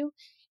like you.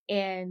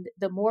 And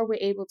the more we're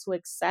able to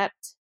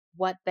accept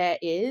what that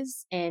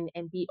is and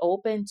be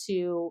open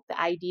to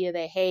the idea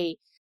that, hey,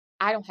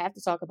 I don't have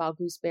to talk about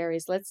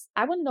gooseberries.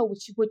 I want to know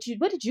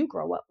what did you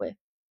grow up with?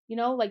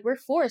 Like we're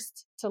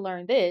forced to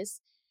learn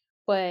this.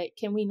 But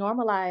can we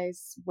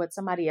normalize what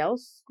somebody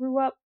else grew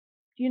up,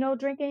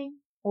 drinking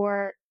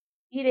or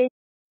eating?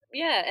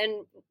 Yeah,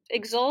 and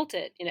exalt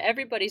it.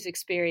 Everybody's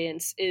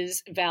experience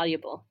is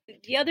valuable.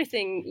 The other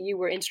thing you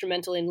were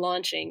instrumental in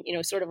launching,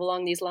 sort of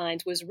along these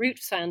lines, was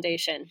Roots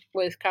Foundation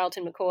with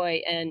Carlton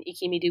McCoy and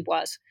Ikimi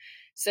Dubois.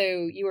 So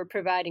you were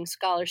providing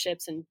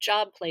scholarships and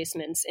job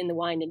placements in the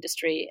wine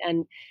industry.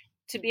 And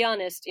to be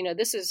honest,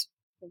 this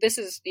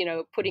is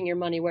putting your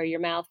money where your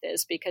mouth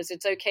is, because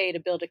it's okay to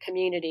build a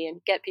community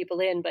and get people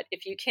in. But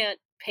if you can't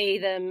pay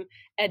them,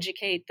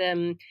 educate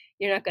them,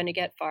 you're not going to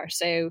get far.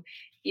 So,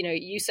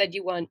 you said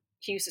you want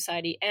Hue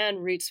Society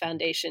and Roots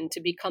Foundation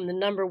to become the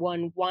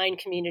 #1 wine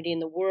community in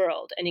the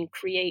world and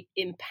create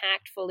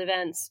impactful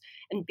events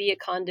and be a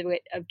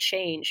conduit of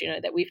change,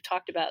 that we've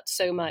talked about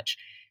so much.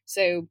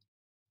 So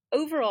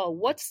overall,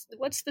 what's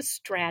the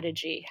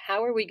strategy?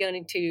 How are we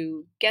going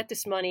to get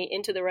this money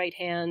into the right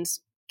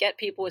hands, get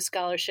people with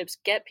scholarships,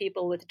 get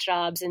people with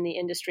jobs in the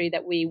industry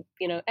that we,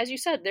 as you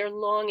said, they're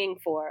longing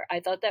for? I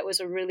thought that was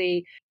a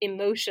really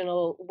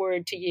emotional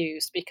word to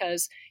use,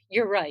 because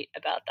you're right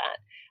about that.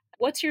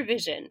 What's your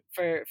vision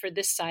for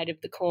this side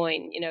of the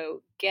coin?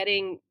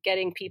 Getting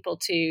people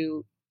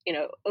to,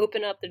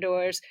 open up the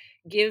doors,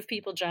 give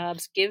people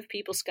jobs, give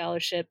people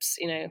scholarships.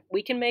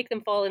 We can make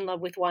them fall in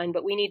love with wine,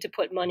 but we need to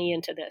put money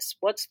into this.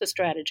 What's the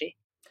strategy?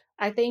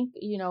 I think,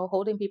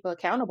 holding people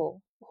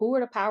accountable. Who are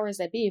the powers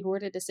that be? Who are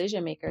the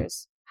decision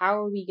makers? How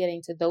are we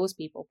getting to those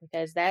people?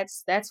 Because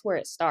that's where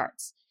it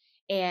starts.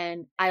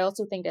 And I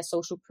also think that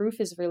social proof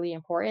is really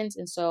important.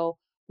 And so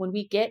when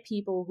we get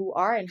people who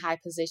are in high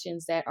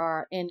positions that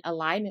are in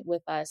alignment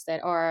with us,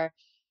 that are,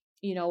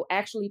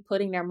 actually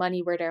putting their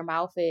money where their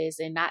mouth is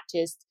and not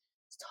just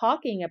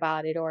talking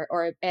about it,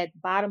 or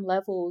at bottom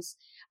levels,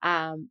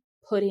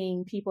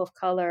 putting people of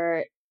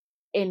color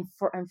in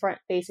front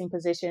facing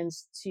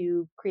positions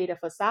to create a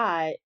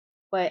facade,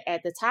 but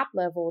at the top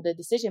level the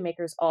decision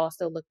makers all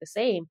still look the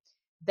same.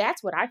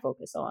 That's what I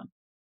focus on.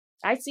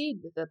 I see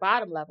the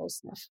bottom level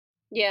stuff.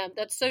 Yeah,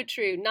 that's so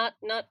true. Not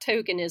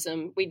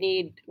tokenism. We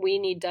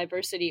need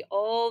diversity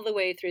all the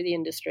way through the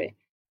industry.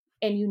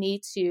 And you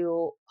need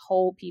to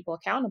hold people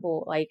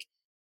accountable. Like,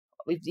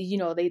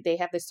 they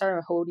have this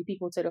term, holding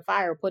people to the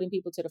fire, putting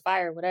people to the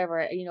fire, whatever,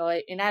 and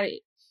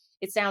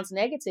it sounds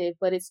negative,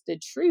 but it's the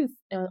truth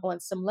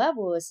on some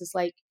level. It's just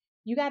like,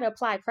 you got to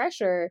apply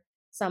pressure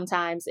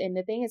sometimes. And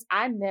the thing is,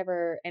 I've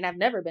never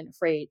been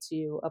afraid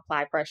to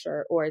apply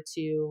pressure or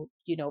to,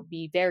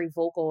 be very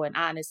vocal and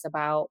honest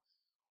about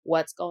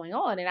what's going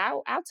on. And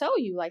I'll tell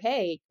you, like,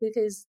 hey,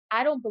 because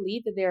I don't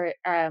believe that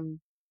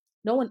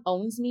no one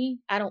owns me.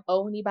 I don't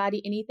owe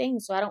anybody anything.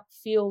 So I don't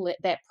feel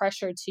that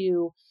pressure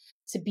to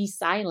be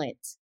silent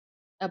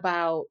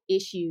about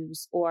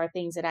issues or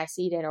things that I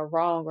see that are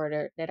wrong,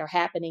 or that are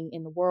happening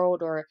in the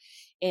world, or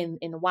in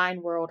the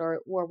wine world,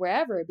 or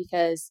wherever,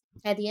 because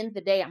at the end of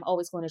the day, I'm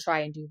always going to try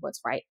and do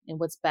what's right and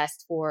what's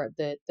best for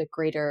the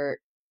greater,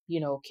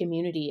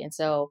 community. And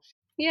so,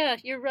 yeah,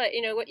 you're right.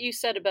 What you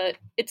said about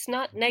it's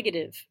not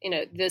negative,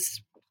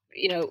 this,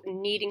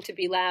 needing to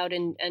be loud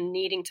and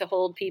needing to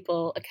hold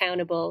people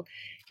accountable.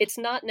 It's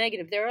not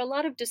negative. There are a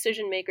lot of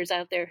decision makers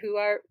out there who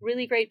are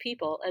really great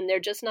people, and they're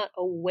just not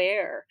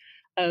aware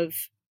of,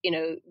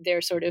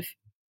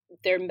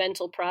 their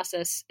mental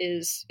process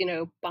is,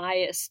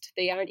 biased.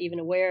 They aren't even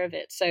aware of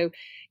it. So,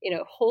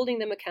 holding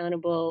them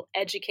accountable,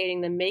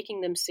 educating them,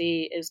 making them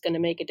see is going to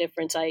make a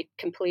difference. I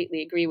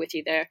completely agree with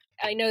you there.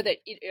 I know that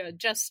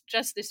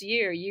just this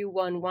year you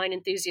won Wine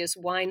Enthusiast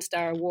Wine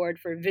Star Award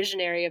for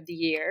Visionary of the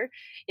Year,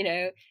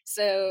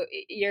 so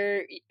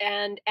you're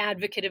an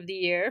Advocate of the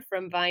Year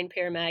from Vine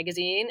Pair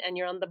Magazine, and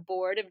you're on the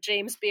board of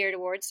James Beard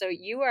Awards. So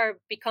you are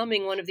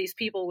becoming one of these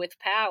people with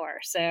power.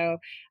 So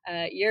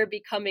you're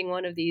becoming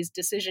one of these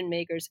decision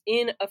makers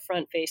in a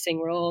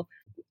front-facing role,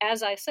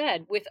 as I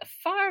said, with a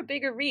far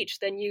bigger reach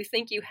than you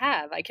think you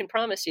have. I can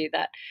promise you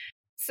that.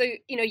 So,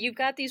 you've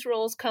got these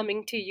roles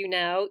coming to you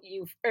now.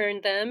 You've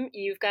earned them.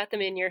 You've got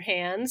them in your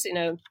hands,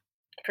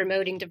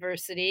 promoting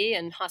diversity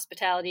and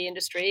hospitality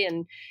industry.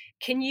 And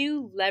can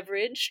you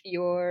leverage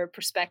your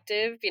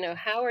perspective?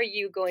 How are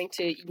you going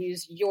to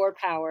use your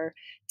power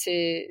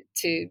to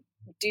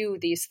do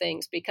these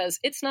things? Because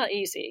it's not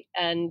easy.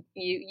 And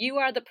you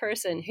are the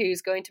person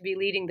who's going to be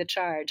leading the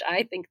charge.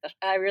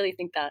 I really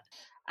think that.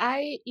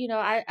 I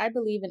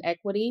believe in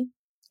equity.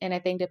 And I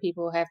think that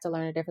people have to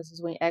learn the difference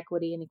between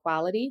equity and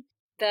equality.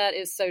 That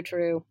is so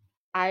true.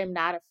 I am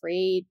not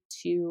afraid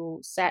to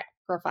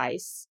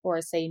sacrifice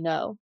or say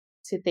no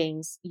to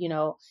things,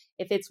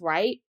 if it's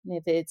right,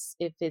 and if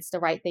it's the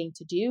right thing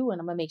to do,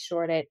 and I'm gonna make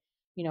sure that,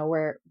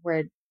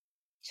 we're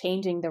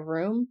changing the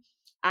room.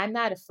 I'm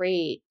not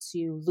afraid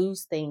to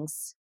lose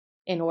things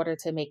in order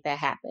to make that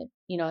happen.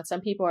 And some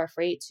people are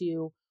afraid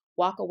to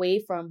walk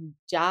away from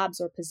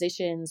jobs or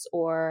positions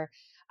or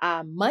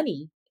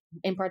money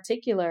in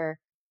particular,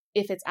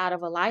 if it's out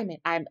of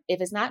alignment.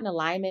 If it's not in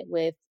alignment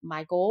with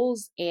my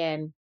goals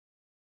and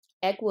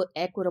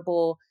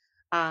equitable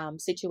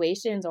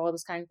situations or all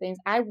those kind of things,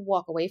 I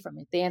walk away from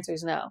it. The answer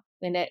is no.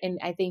 And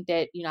I think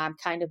that, I'm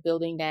kind of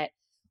building that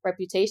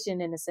reputation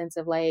in the sense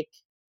of, like,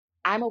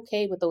 I'm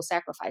okay with those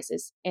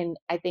sacrifices. And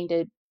I think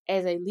that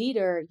as a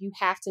leader, you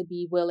have to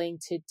be willing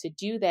to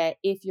do that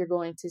if you're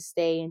going to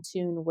stay in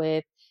tune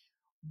with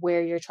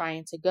where you're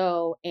trying to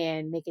go,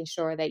 and making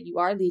sure that you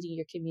are leading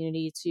your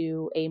community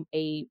to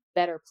a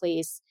better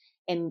place,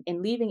 and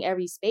leaving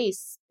every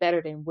space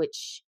better than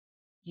which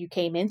you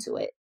came into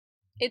it.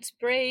 It's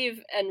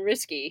brave and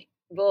risky,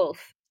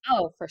 both.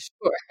 Oh, for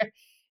sure.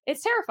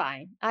 It's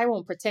terrifying. I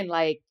won't pretend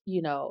like,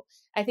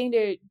 I think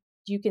that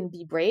you can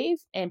be brave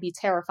and be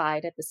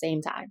terrified at the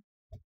same time.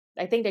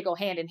 I think they go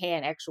hand in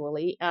hand,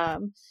 actually.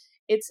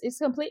 it's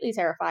completely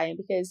terrifying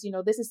because,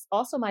 this is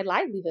also my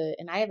livelihood,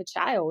 and I have a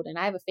child and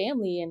I have a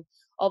family and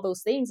all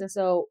those things. And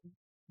so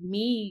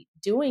me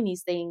doing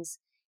these things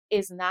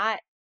is not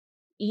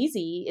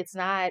easy. It's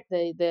not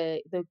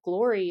the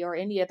glory or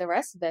any of the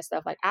rest of that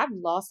stuff. Like, I've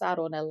lost out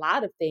on a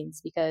lot of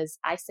things because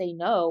I say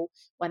no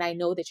when I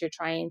know that you're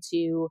trying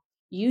to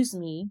use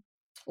me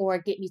or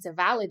get me to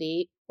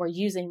validate, or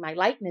using my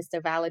likeness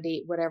to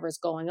validate whatever's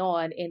going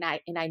on. And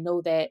I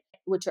know that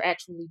what you're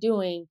actually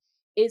doing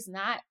is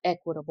not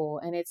equitable,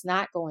 and it's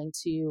not going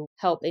to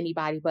help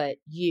anybody but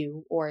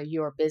you or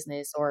your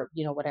business, or,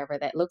 whatever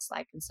that looks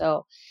like. And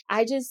so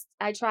I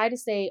try to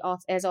stay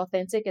as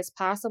authentic as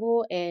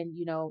possible, and,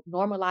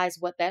 normalize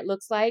what that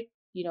looks like.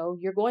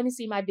 You're going to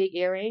see my big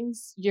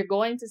earrings, you're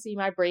going to see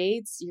my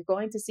braids, you're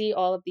going to see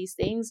all of these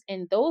things.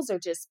 And those are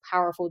just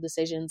powerful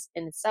decisions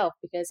in itself,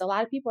 because a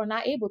lot of people are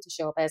not able to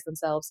show up as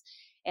themselves.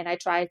 And I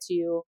try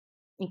to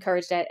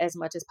encourage that as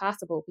much as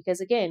possible, because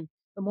again,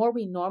 the more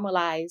we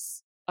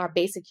normalize our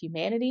basic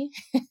humanity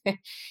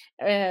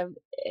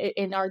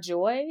in our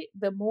joy,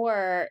 the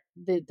more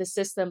the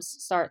systems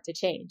start to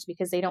change,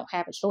 because they don't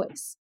have a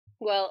choice.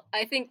 Well,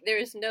 I think there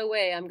is no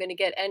way I'm going to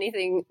get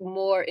anything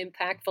more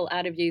impactful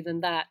out of you than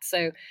that.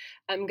 So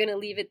I'm going to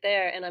leave it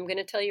there. And I'm going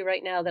to tell you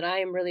right now that I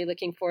am really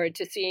looking forward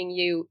to seeing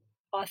you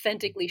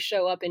authentically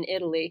show up in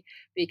Italy,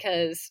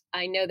 because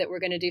I know that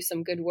we're going to do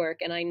some good work.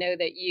 And I know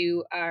that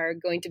you are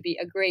going to be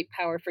a great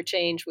power for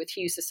change with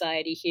Hue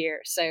Society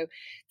here. So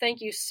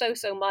thank you so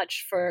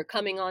much for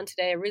coming on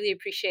today. I really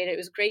appreciate it. It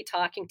was great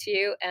talking to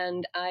you.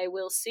 And I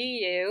will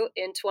see you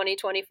in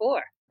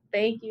 2024.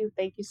 Thank you.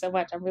 Thank you so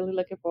much. I'm really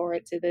looking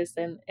forward to this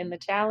and the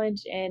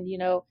challenge, and,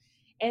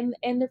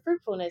 and the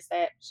fruitfulness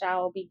that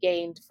shall be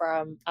gained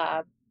from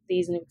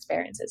these new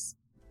experiences.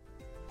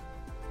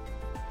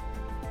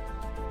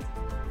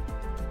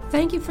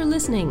 Thank you for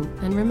listening,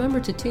 and remember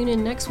to tune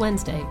in next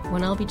Wednesday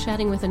when I'll be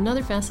chatting with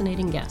another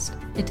fascinating guest.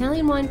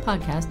 Italian Wine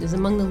Podcast is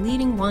among the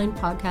leading wine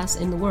podcasts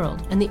in the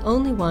world, and the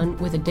only one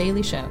with a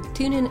daily show.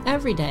 Tune in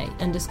every day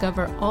and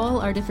discover all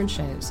our different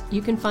shows.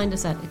 You can find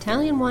us at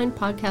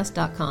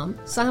ItalianWinePodcast.com,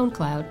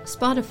 SoundCloud,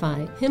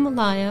 Spotify,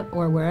 Himalaya,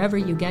 or wherever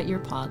you get your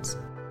pods.